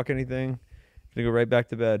 Not going to fuck anything. Gonna go right back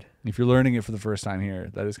to bed. If you're learning it for the first time here,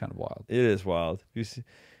 that is kind of wild. It is wild. You see,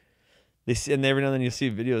 and every now and then you'll see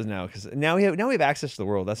videos now because now we have access to the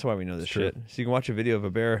world. That's why we know this true. shit. So you can watch a video of a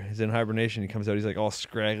bear. He's in hibernation. He comes out. He's like all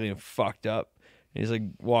scraggly and fucked up. And he's like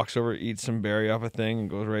walks over, eats some berry off a thing, and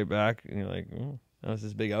goes right back. And you're like, oh, That was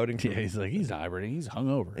his big outing. For Yeah, him. he's like, he's hibernating. He's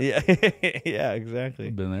hungover. Yeah, yeah, exactly.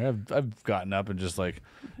 I've been there. I've gotten up and just like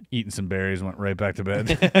eaten some berries and went right back to bed.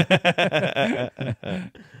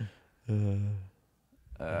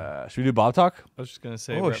 Should we do Bob Talk? I was just gonna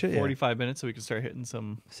say Oh, we're shit, at yeah. 45 minutes, so we can start hitting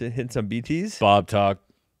some. Hitting some BTs. Bob Talk.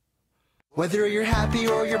 Whether you're happy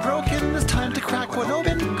or you're broken, it's time to crack one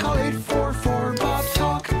open. Call 844 Bob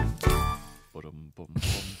Talk.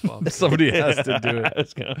 Somebody has to do I it.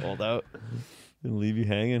 was gonna hold out and leave you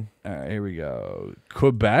hanging. All right, here we go.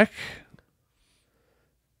 Quebec.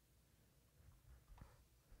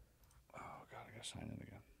 Oh God, I gotta sign in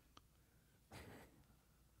again.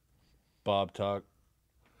 Bob Talk.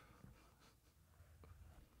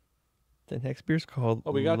 The next beer's called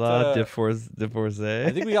Oh, we got, La Divorce.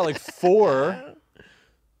 I think we got like 4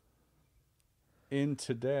 in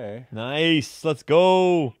today. Nice. Let's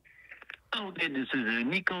go. Okay, this is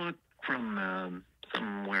Nico from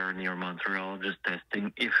somewhere near Montreal. Just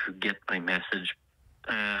testing if you get my message.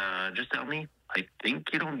 Just tell me. I think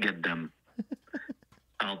you don't get them.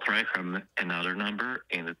 I'll try from another number,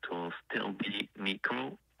 and it will still be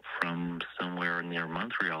Nico from somewhere near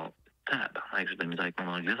Montreal. Tab. Actually, like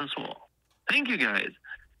this as well. Thank you, guys.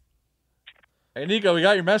 Hey, Nico, we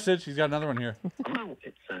got your message. He's got another one here. Hello,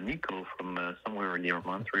 it's Nico from somewhere near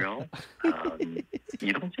Montreal.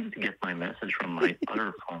 You don't seem to get my message from my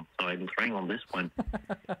other phone, so I'm trying on this one.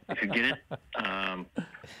 If you get it,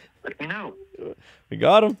 let me know. We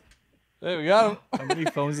got him. Hey, we got him. How many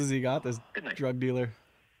phones has he got? This Good night. drug dealer.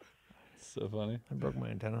 So funny. I broke my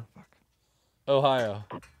antenna. Fuck. Ohio.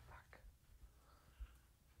 Broke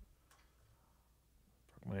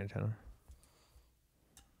my antenna.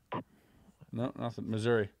 No, nothing.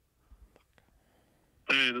 Missouri.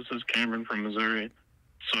 Hey, this is Cameron from Missouri.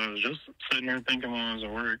 So I was just sitting here thinking while I was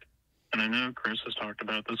at work, and I know Chris has talked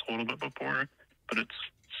about this a little bit before, but it's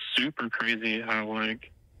super crazy how,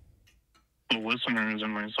 like, the listeners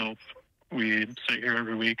and myself, we sit here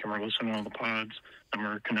every week and we're listening to all the pods, and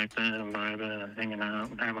we're connected and vibing and hanging out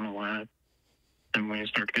and having a laugh. And when you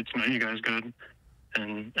start to get to know you guys good,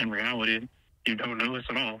 and in reality, you don't know us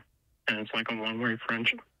at all. And it's like a one-way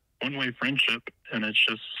friendship, and it's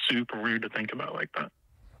just super weird to think about like that.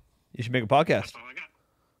 You should make a podcast. That's all I got.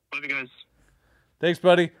 Love you guys. Thanks,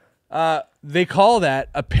 buddy. They call that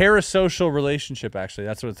a parasocial relationship, actually.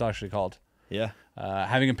 That's what it's actually called. Yeah.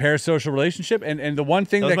 Having a parasocial relationship. And the one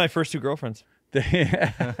thing That was my first 2 girlfriends.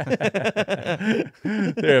 They're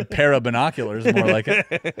a pair of binoculars, more like it.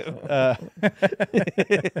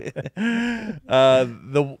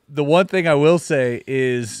 The one thing I will say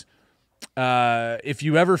is, if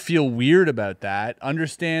you ever feel weird about that,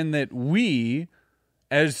 understand that we,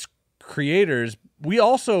 as creators, we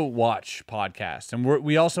also watch podcasts, and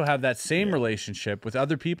we also have that same relationship with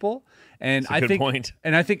other people. And That's a good point.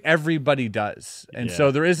 and I think everybody does. And Yeah.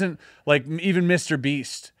 so there isn't, like, even Mr.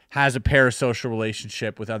 Beast has a parasocial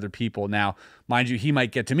relationship with other people. Now, mind you, he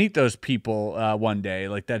might get to meet those people one day.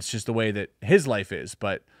 Like, that's just the way that his life is.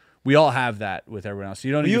 But we all have that with everyone else. So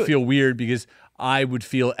you don't need to feel weird, because I would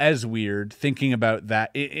feel as weird thinking about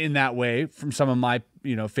that in that way from some of my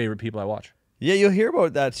favorite people I watch. Yeah, you'll hear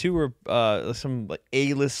about that too, where some like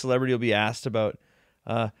A-list celebrity will be asked about,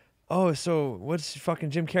 oh, so what's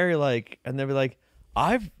fucking Jim Carrey like? And they'll be like,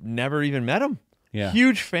 I've never even met him. Yeah.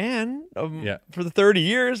 Huge fan of him Yeah. for the 30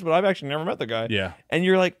 years, but I've actually never met the guy. Yeah. And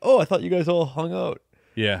you're like, oh, I thought you guys all hung out.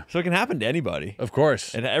 Yeah, So it can happen to anybody. of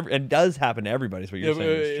course. And it does happen to everybody, is what you're saying.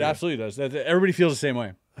 It's It true. absolutely does. Everybody feels the same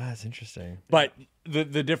way. That's interesting. But the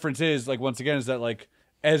difference is, like, once again, is that, like,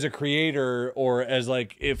 as a creator, or as,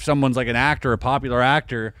 like, if someone's like an actor, a popular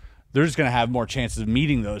actor, they're just gonna have more chances of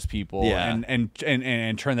meeting those people, Yeah. and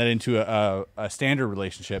turn that into a standard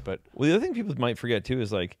relationship. But Well, the other thing people might forget too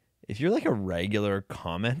is, like, if you're like a regular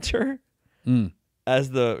commenter,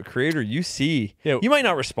 as the creator, you see, Yeah. you might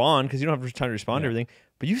not respond because you don't have time to respond to everything,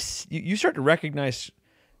 but you start to recognize,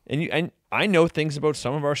 and I know things about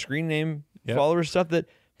some of our screen name followers stuff that,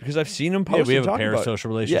 because I've seen them post. we have and a talk about. parasocial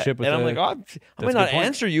relationship with and I'm the- like, oh, I That's might a not good point.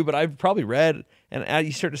 answer you, but I've probably read, and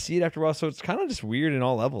you start to see it after a while. So it's kind of just weird in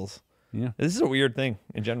all levels. Yeah. This is a weird thing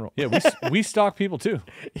in general. yeah, we stalk people too.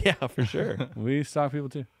 Yeah, for sure. We stalk people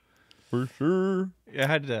too. For sure. Yeah, I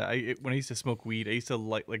had when I used to smoke weed, I used to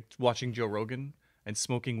like watching Joe Rogan and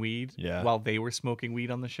smoking weed while they were smoking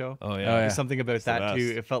weed on the show. Oh, yeah. Oh, yeah. There's something about the that too.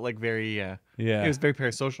 best. It felt like very Yeah. It was very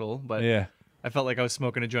parasocial, but Yeah. I felt like I was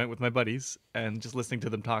smoking a joint with my buddies and just listening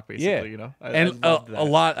to them talk, basically. Yeah. You know, And I loved a that.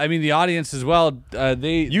 lot. I mean, the audience as well.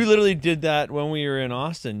 They You literally did that when we were in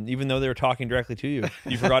Austin, even though they were talking directly to you.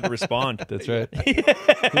 You forgot to respond. That's right.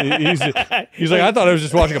 he's like, I thought I was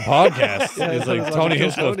just watching a podcast. He's like, Tony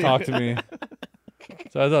Hinchcliffe talked to me.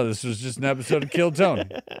 So I thought this was just an episode of Kill Tony.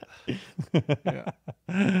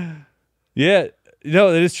 Yeah,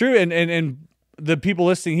 no, it is true. And the people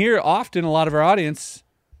listening here, often a lot of our audience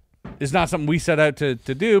is not something we set out to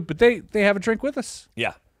do, but they have a drink with us.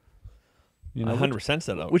 Yeah. You know, 100%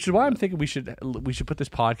 set up. which is why I'm thinking we should put this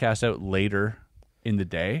podcast out later in the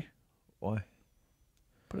day. Why?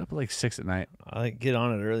 Put it up at like 6 at night. I like get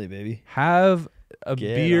on it early, baby. Have a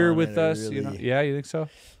Get beer on with it us. early. You know? Yeah, you think so?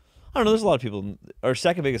 I don't know. There's a lot of people. Our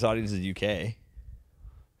second biggest audience is UK.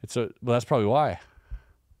 Well, that's probably why.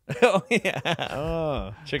 Oh yeah.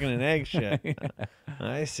 Oh, chicken and egg shit.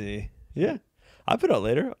 I see. Yeah, I put out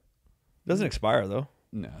later. Doesn't expire though.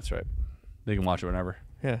 No, that's right. They can watch it whenever.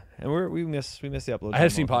 Yeah, and we miss the upload. I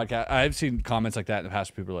have seen I've seen comments like that in the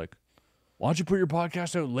past. People are like, "Why don't you put your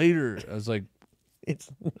podcast out later?" I was like, It's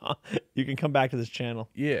not, you can come back to this channel.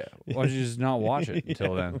 "Yeah, why don't you just not watch it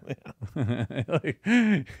until then?" Like,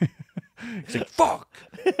 he's like, "Fuck,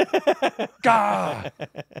 God."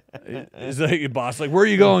 He's like, your boss, like, "Where are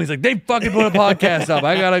you going?" He's like, "They fucking put a podcast up.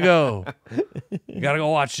 I gotta go. Gotta go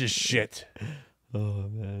watch this shit." Oh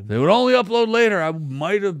man. They would only upload later. I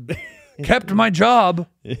might have kept my job.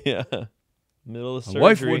 Yeah. Middle of My surgery.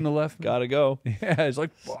 wife wouldn't have left me. Gotta go. Yeah, it's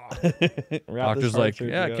like, fuck. Wrap this Doctor's heart like,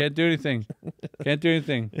 surgery yeah, up. can't do anything. Can't do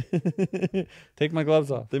anything. Take my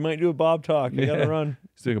gloves off. They might do a Bob talk. I gotta run.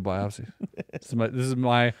 He's doing a biopsy. This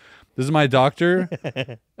is my doctor.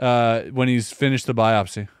 When he's finished the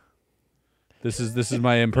biopsy. This is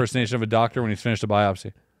my impersonation of a doctor when he's finished a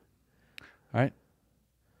biopsy. All right.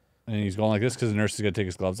 And he's going like this because the nurse is gonna take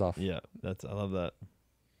his gloves off. Yeah, I love that.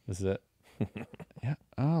 This is it. Yeah.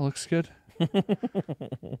 Oh, looks good.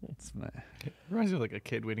 It's my... Reminds me of like a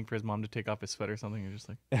kid waiting for his mom to take off his sweater or something. You're just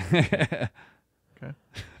like, okay,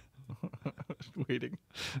 waiting.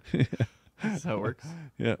 That's how it works.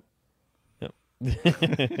 Yeah.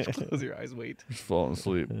 Just close your eyes, wait. Just falling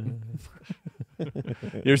asleep. You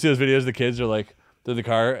ever see those videos? The kids are like, they're in the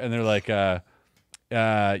car and they're like,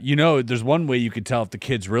 there's one way you can tell if the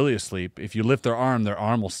kid's really asleep. If you lift their arm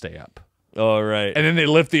will stay up. Oh right. And then they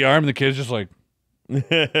lift the arm and the kid's just like, and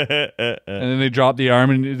then they drop the arm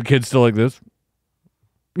and the kid's still like this.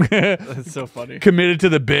 That's so funny. Committed to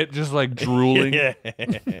the bit, just like drooling. Yeah.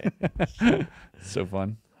 So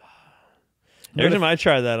fun. Every time I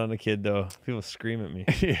try that on a kid, though, people scream at me.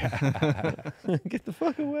 Yeah. Get the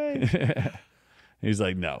fuck away. He's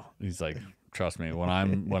like, no. He's like, trust me, when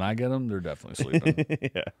I get them, they're definitely sleeping.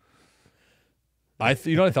 Yeah.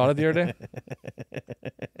 You know what I thought of the other day?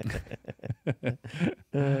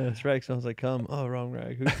 This rag smells like cum. Oh, wrong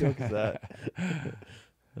rag. Whose joke is that?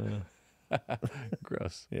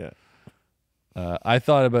 Gross. Yeah. I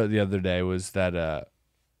thought about the other day was that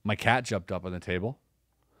my cat jumped up on the table,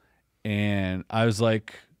 and I was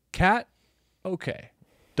like, cat, okay.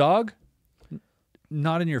 Dog,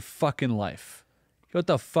 not in your fucking life. What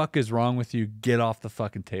the fuck is wrong with you? Get off the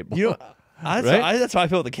fucking table. You know, that's how I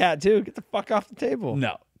feel with the cat, too. Get the fuck off the table.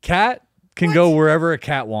 No. Cat can go wherever a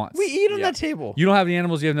cat wants. We eat on that table. You don't have any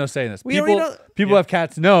animals. You have no say in this. We already know- People have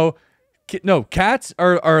cats. No, cats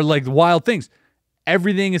are like wild things.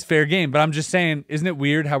 Everything is fair game. But I'm just saying, isn't it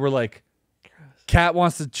weird how we're like, cat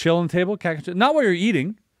wants to chill on the table? Cat can not while you're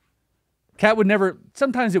eating. Cat would never.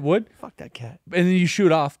 Sometimes it would. Fuck that cat. And then you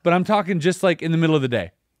shoot off. But I'm talking just like in the middle of the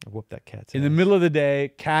day. I whoop that cat's In ass. the middle of the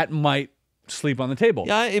day, cat might sleep on the table.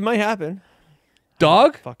 Yeah, it might happen.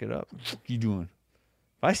 Dog? Fuck it up. What you doing?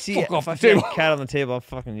 If I see, Fuck off if I the see a table. cat on the table, I'll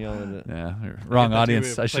fucking yell at it. Yeah, wrong Yeah,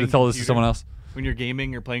 audience. too, I should playing have told this to computer. someone else. When you're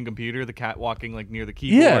gaming or playing computer, the cat walking like near the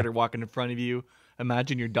keyboard Yeah. or walking in front of you.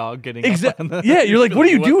 Imagine your dog getting Exactly. up on the Yeah, you're like, what are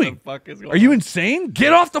you doing? The fuck is going Are you on? insane?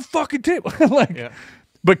 Get off the fucking table. Like, Yeah.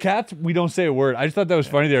 But cats, we don't say a word. I just thought that was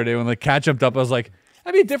funny the other day when the cat jumped up. I was like,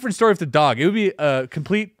 that'd be a different story if the dog. It would be a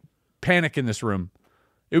complete panic in this room.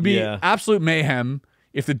 It would be absolute mayhem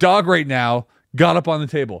if the dog right now got up on the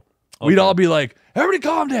table. Okay. We'd all be like, everybody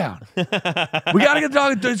calm down. We got to get the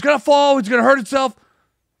dog. It's going to fall. It's going to hurt itself.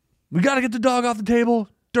 We got to get the dog off the table.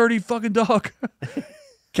 Dirty fucking dog.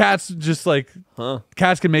 Cats just like,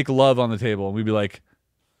 cats can make love on the table. And we'd be like,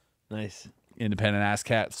 nice. Independent ass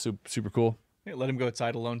cat. Super cool. Yeah, let them go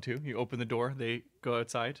outside alone too. You open the door, they go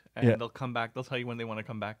outside, and they'll come back. They'll tell you when they want to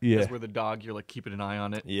come back. Yeah. Because we're the dog, you're like keeping an eye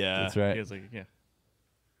on it. Yeah. That's right. It's like, yeah.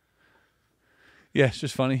 Yeah, it's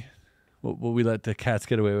just funny. What we let the cats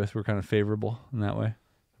get away with, we're kind of favorable in that way. My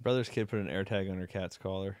brother's kid put an air tag on her cat's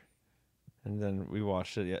collar, and then we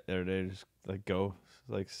watched it the other day. Just like go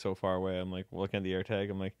like so far away. I'm like looking at the air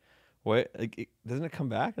tag. I'm like, wait, like doesn't it come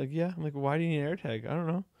back? Like yeah. I'm like, why do you need an air tag? I don't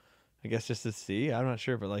know. I guess just to see. I'm not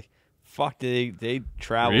sure, but like fuck, they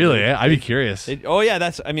travel. Really? I'd be curious. Oh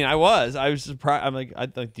yeah, I was surprised. I'm like,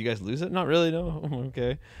 do you guys lose it? Not really, no.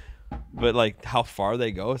 Okay. But like how far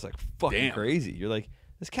they go, it's like fucking crazy. You're like,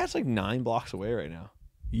 this cat's like 9 blocks away right now.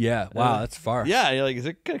 Yeah. Wow, that's far. Yeah, you're like, is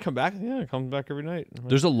it gonna come back? Yeah, it comes back every night.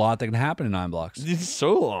 There's a lot that can happen in 9 blocks. It's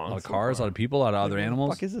so long. A lot of cars, a lot of people, a lot of other animals.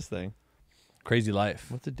 What the fuck is this thing? Crazy life.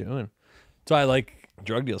 What's it doing? So I like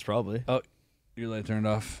Drug deals, probably. Oh, your light turned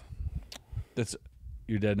off.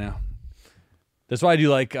 You're dead now. That's why I do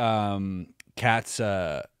like cats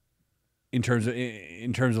in terms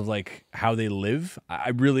of like how they live. I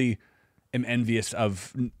really am envious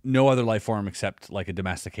of no other life form except like a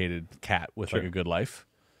domesticated cat with like a good life.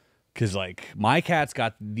 Because like my cat's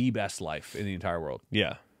got the best life in the entire world.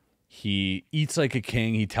 Yeah. He eats like a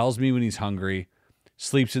king. He tells me when he's hungry,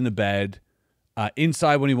 sleeps in the bed,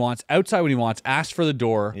 inside when he wants, outside when he wants, asks for the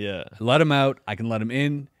door. Yeah. Let him out. I can let him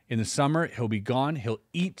in. In the summer, he'll be gone. He'll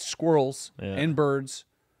eat squirrels and birds,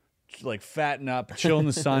 like fatten up, chill in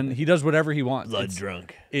the sun. He does whatever he wants. Blood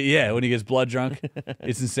drunk. Yeah, when he gets blood drunk,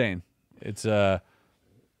 it's insane. It's the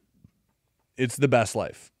best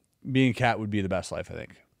life. Being a cat would be the best life, I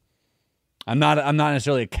think. I'm not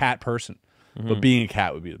necessarily a cat person, but being a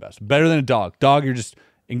cat would be the best. Better than a dog. Dog, you're just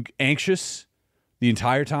anxious the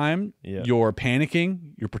entire time. Yeah. You're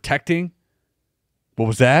panicking. You're protecting. What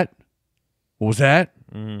was that? What was that?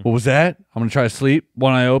 What was that? I'm going to try to sleep.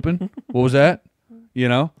 One eye open. What was that? You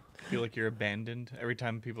know? Feel like you're abandoned every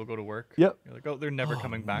time people go to work. Yep. You're like, oh, they're never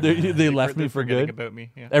coming back. They left me they're for forgetting good. about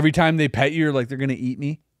me. Yeah. Every time they pet you, you're like, they're going to eat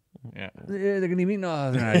me. Yeah. Yeah, they're going to eat me.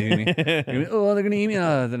 No, they're not eating me. Oh, they're going to eat me.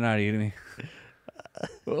 No, they're not eating me.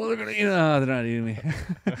 Oh, they're going to eat me. No, they're not eating me.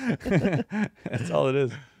 That's all it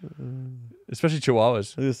is. Especially Chihuahuas. I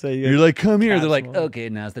was gonna say, You're like, come here. They're like, small. okay,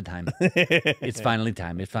 now's the time. It's finally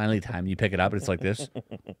time. It's finally time. You pick it up, and it's like this.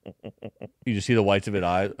 You just see the whites of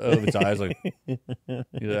its eyes. Like,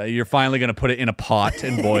 you're finally going to put it in a pot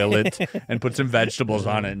and boil it and put some vegetables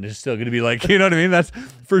on it, and it's still going to be like, you know what I mean? That's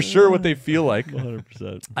for sure what they feel like.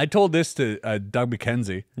 100%. I told this to Doug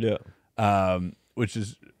McKenzie, which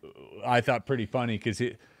is, I thought, pretty funny because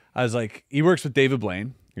I was like, he works with David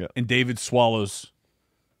Blaine, and David swallows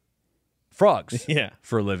frogs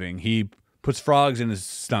for a living. He puts frogs in his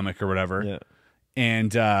stomach or whatever. Yeah.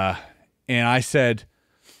 And I said,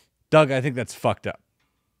 Doug, I think that's fucked up.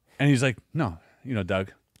 And he's like, no,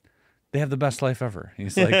 Doug, they have the best life ever.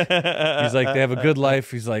 He's like, they have a good life.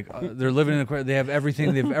 He's like, they're living in they have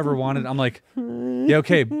everything they've ever wanted. I'm like, yeah,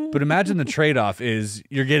 okay, but imagine the trade-off is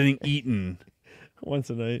you're getting eaten once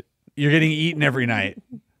a night. You're getting eaten every night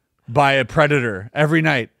by a predator every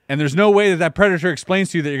night. And there's no way that predator explains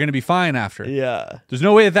to you that you're going to be fine after. Yeah. There's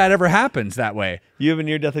no way that ever happens that way. You have a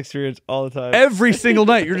near-death experience all the time. Every single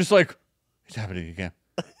night, you're just like, it's happening again.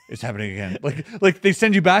 It's happening again. Like they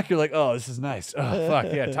send you back, you're like, oh, this is nice. Oh,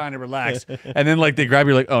 fuck, yeah, time to relax. And then like they grab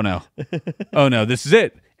you, like, oh no. Oh no, this is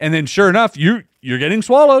it. And then sure enough, you're getting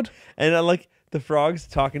swallowed. And like the frogs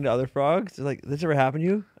talking to other frogs, they're like, this ever happened to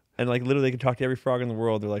you? And like literally they can talk to every frog in the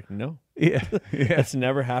world. They're like, no. Yeah. That's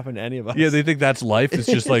never happened to any of us. Yeah, they think that's life. It's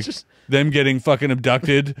just like them getting fucking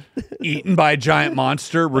abducted, eaten by a giant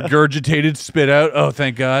monster, regurgitated, spit out. Oh,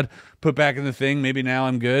 thank God. Put back in the thing. Maybe now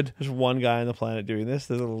I'm good. There's one guy on the planet doing this.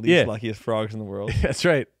 They're the least luckiest frogs in the world. That's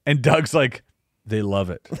right. And Doug's like, they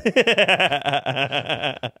love it.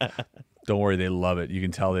 Don't worry, they love it. You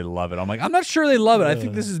can tell they love it. I'm like, I'm not sure they love it. I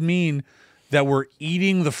think this is mean that we're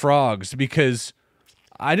eating the frogs because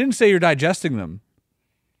I didn't say you're digesting them.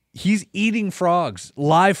 He's eating frogs,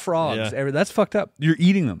 live frogs. Yeah. That's fucked up. You're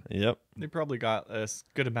eating them. Yep. They probably got a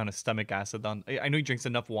good amount of stomach acid on. I know he drinks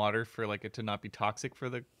enough water for like it to not be toxic for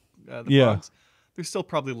the frogs. There's still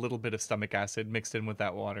probably a little bit of stomach acid mixed in with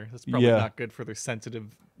that water. That's probably not good for their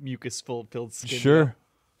sensitive, mucus-filled skin. Sure.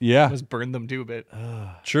 Yeah. Must burn them too a bit.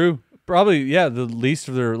 True. Probably, the least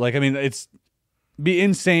of their, like, I mean, it's be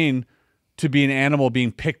insane to be an animal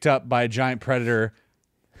being picked up by a giant predator,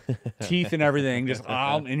 teeth and everything, just,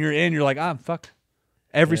 and you're like, fuck.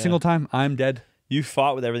 Every single time, I'm dead. You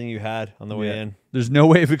fought with everything you had on the way in. There's no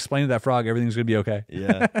way of explaining to that frog everything's going to be okay.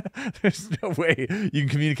 Yeah. There's no way you can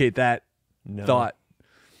communicate that thought.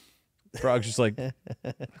 Frog's just like...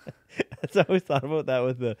 I always thought about that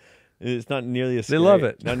with the... It's not nearly as scary. They love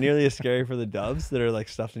it. Not nearly as scary for the doves that are like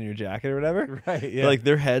stuffed in your jacket or whatever. Right, yeah. But, like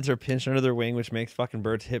their heads are pinched under their wing, which makes fucking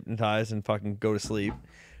birds hypnotize and fucking go to sleep.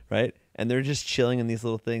 Right? and they're just chilling in these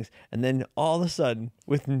little things. And then all of a sudden,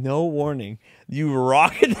 with no warning, you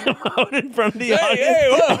rocket them out in front of the audience. Hey,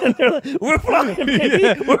 whoa. And they're like, we're flying,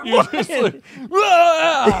 baby. We're You're just flying. like,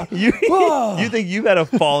 "Ah!" You think you've had a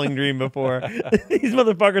falling dream before. These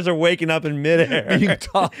motherfuckers are waking up in midair. Being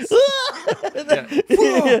tossed.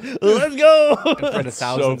 Let's go. In front of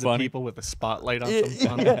thousands of funny. people with a spotlight on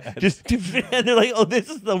them. Just and they're like, oh, this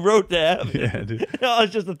is the road to heaven. Yeah, dude. No,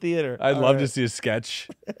 it's just a theater. I'd All love right. to see a sketch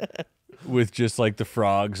with just like the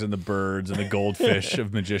frogs and the birds and the goldfish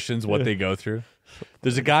of magicians, what they go through.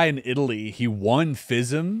 There's a guy in Italy. He won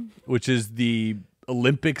FISM, which is the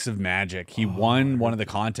Olympics of magic. He won one of the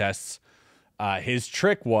contests. His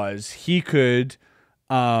trick was he could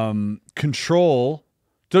control.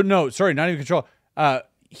 No, sorry, not even control.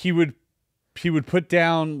 He would put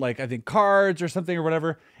down like I think cards or something or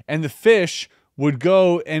whatever, and the fish would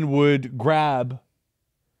go and would grab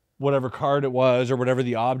whatever card it was or whatever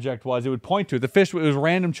the object was. It would point to it. The fish, it was a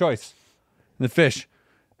random choice. The fish.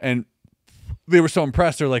 And they were so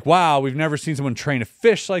impressed. They're like, wow, we've never seen someone train a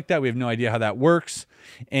fish like that. We have no idea how that works.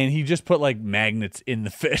 And he just put like magnets in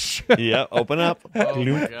the fish. Yeah, open up. Oh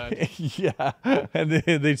my god. Yeah. And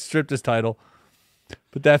they stripped his title.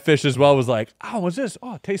 But that fish as well was like, oh, what's this?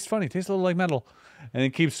 Oh, it tastes funny. It tastes a little like metal. And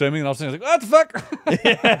it keeps swimming, and all of a sudden, it's like, what the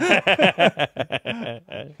fuck?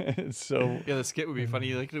 It's so. Yeah, the skit would be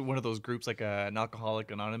funny. Like one of those groups, like an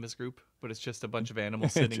Alcoholic Anonymous group, but it's just a bunch of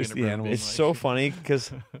animals sitting Just in the a room. animals. being It's like- so funny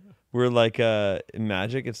because we're like in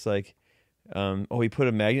magic. It's like, he put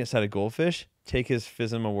a magnet inside a goldfish. Take his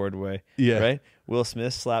FISM award away. Yeah. Right. Will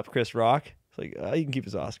Smith slapped Chris Rock. It's like you can keep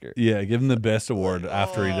his Oscar. Yeah, give him the best award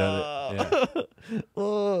after he did it. Yeah.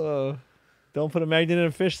 Oh, don't put a magnet in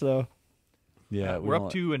a fish though. Yeah, We're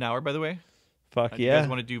up to an hour, by the way. Fuck Do you yeah. guys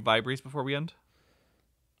want to do vibries before we end?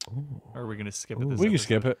 Or are we going to skip it this We can episode?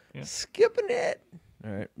 skip it. Yeah. Skipping it.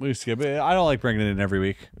 All right. We can skip it. I don't like bringing it in every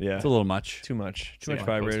week. Yeah. It's a little much. Too much. Too Yeah, much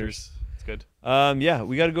vibrators. posters. It's good. Yeah,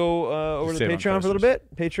 we got to go over to the Save on Patreon for a little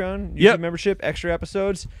bit. Patreon, YouTube Yep. membership, extra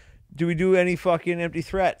episodes. Do we do any fucking empty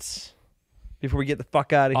threats before we get the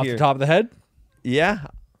fuck out of Off here? the top of the head? Yeah,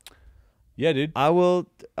 Yeah, dude. I will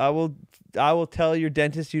tell your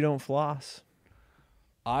dentist you don't floss.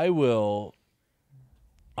 I will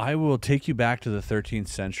take you back to the 13th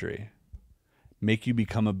century. Make you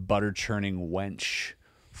become a butter churning wench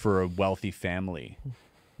for a wealthy family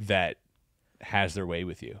that has their way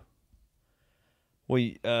with you.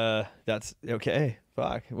 Well, that's okay.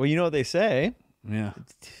 Fuck. Well, you know what they say: Yeah.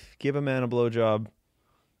 give a man a blowjob,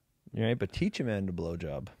 right? But teach a man to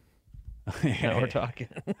blowjob. Now we're talking.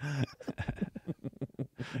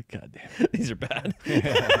 God damn. These are bad.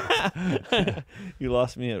 You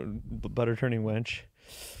lost me at butter turning wench.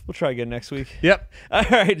 We'll try again next week. Yep. All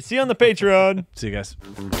right. See you on the Patreon. See you guys.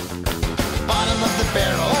 Bottom of the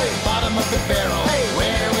barrel, bottom of the barrel,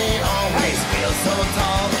 where we always feel so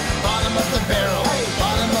tall.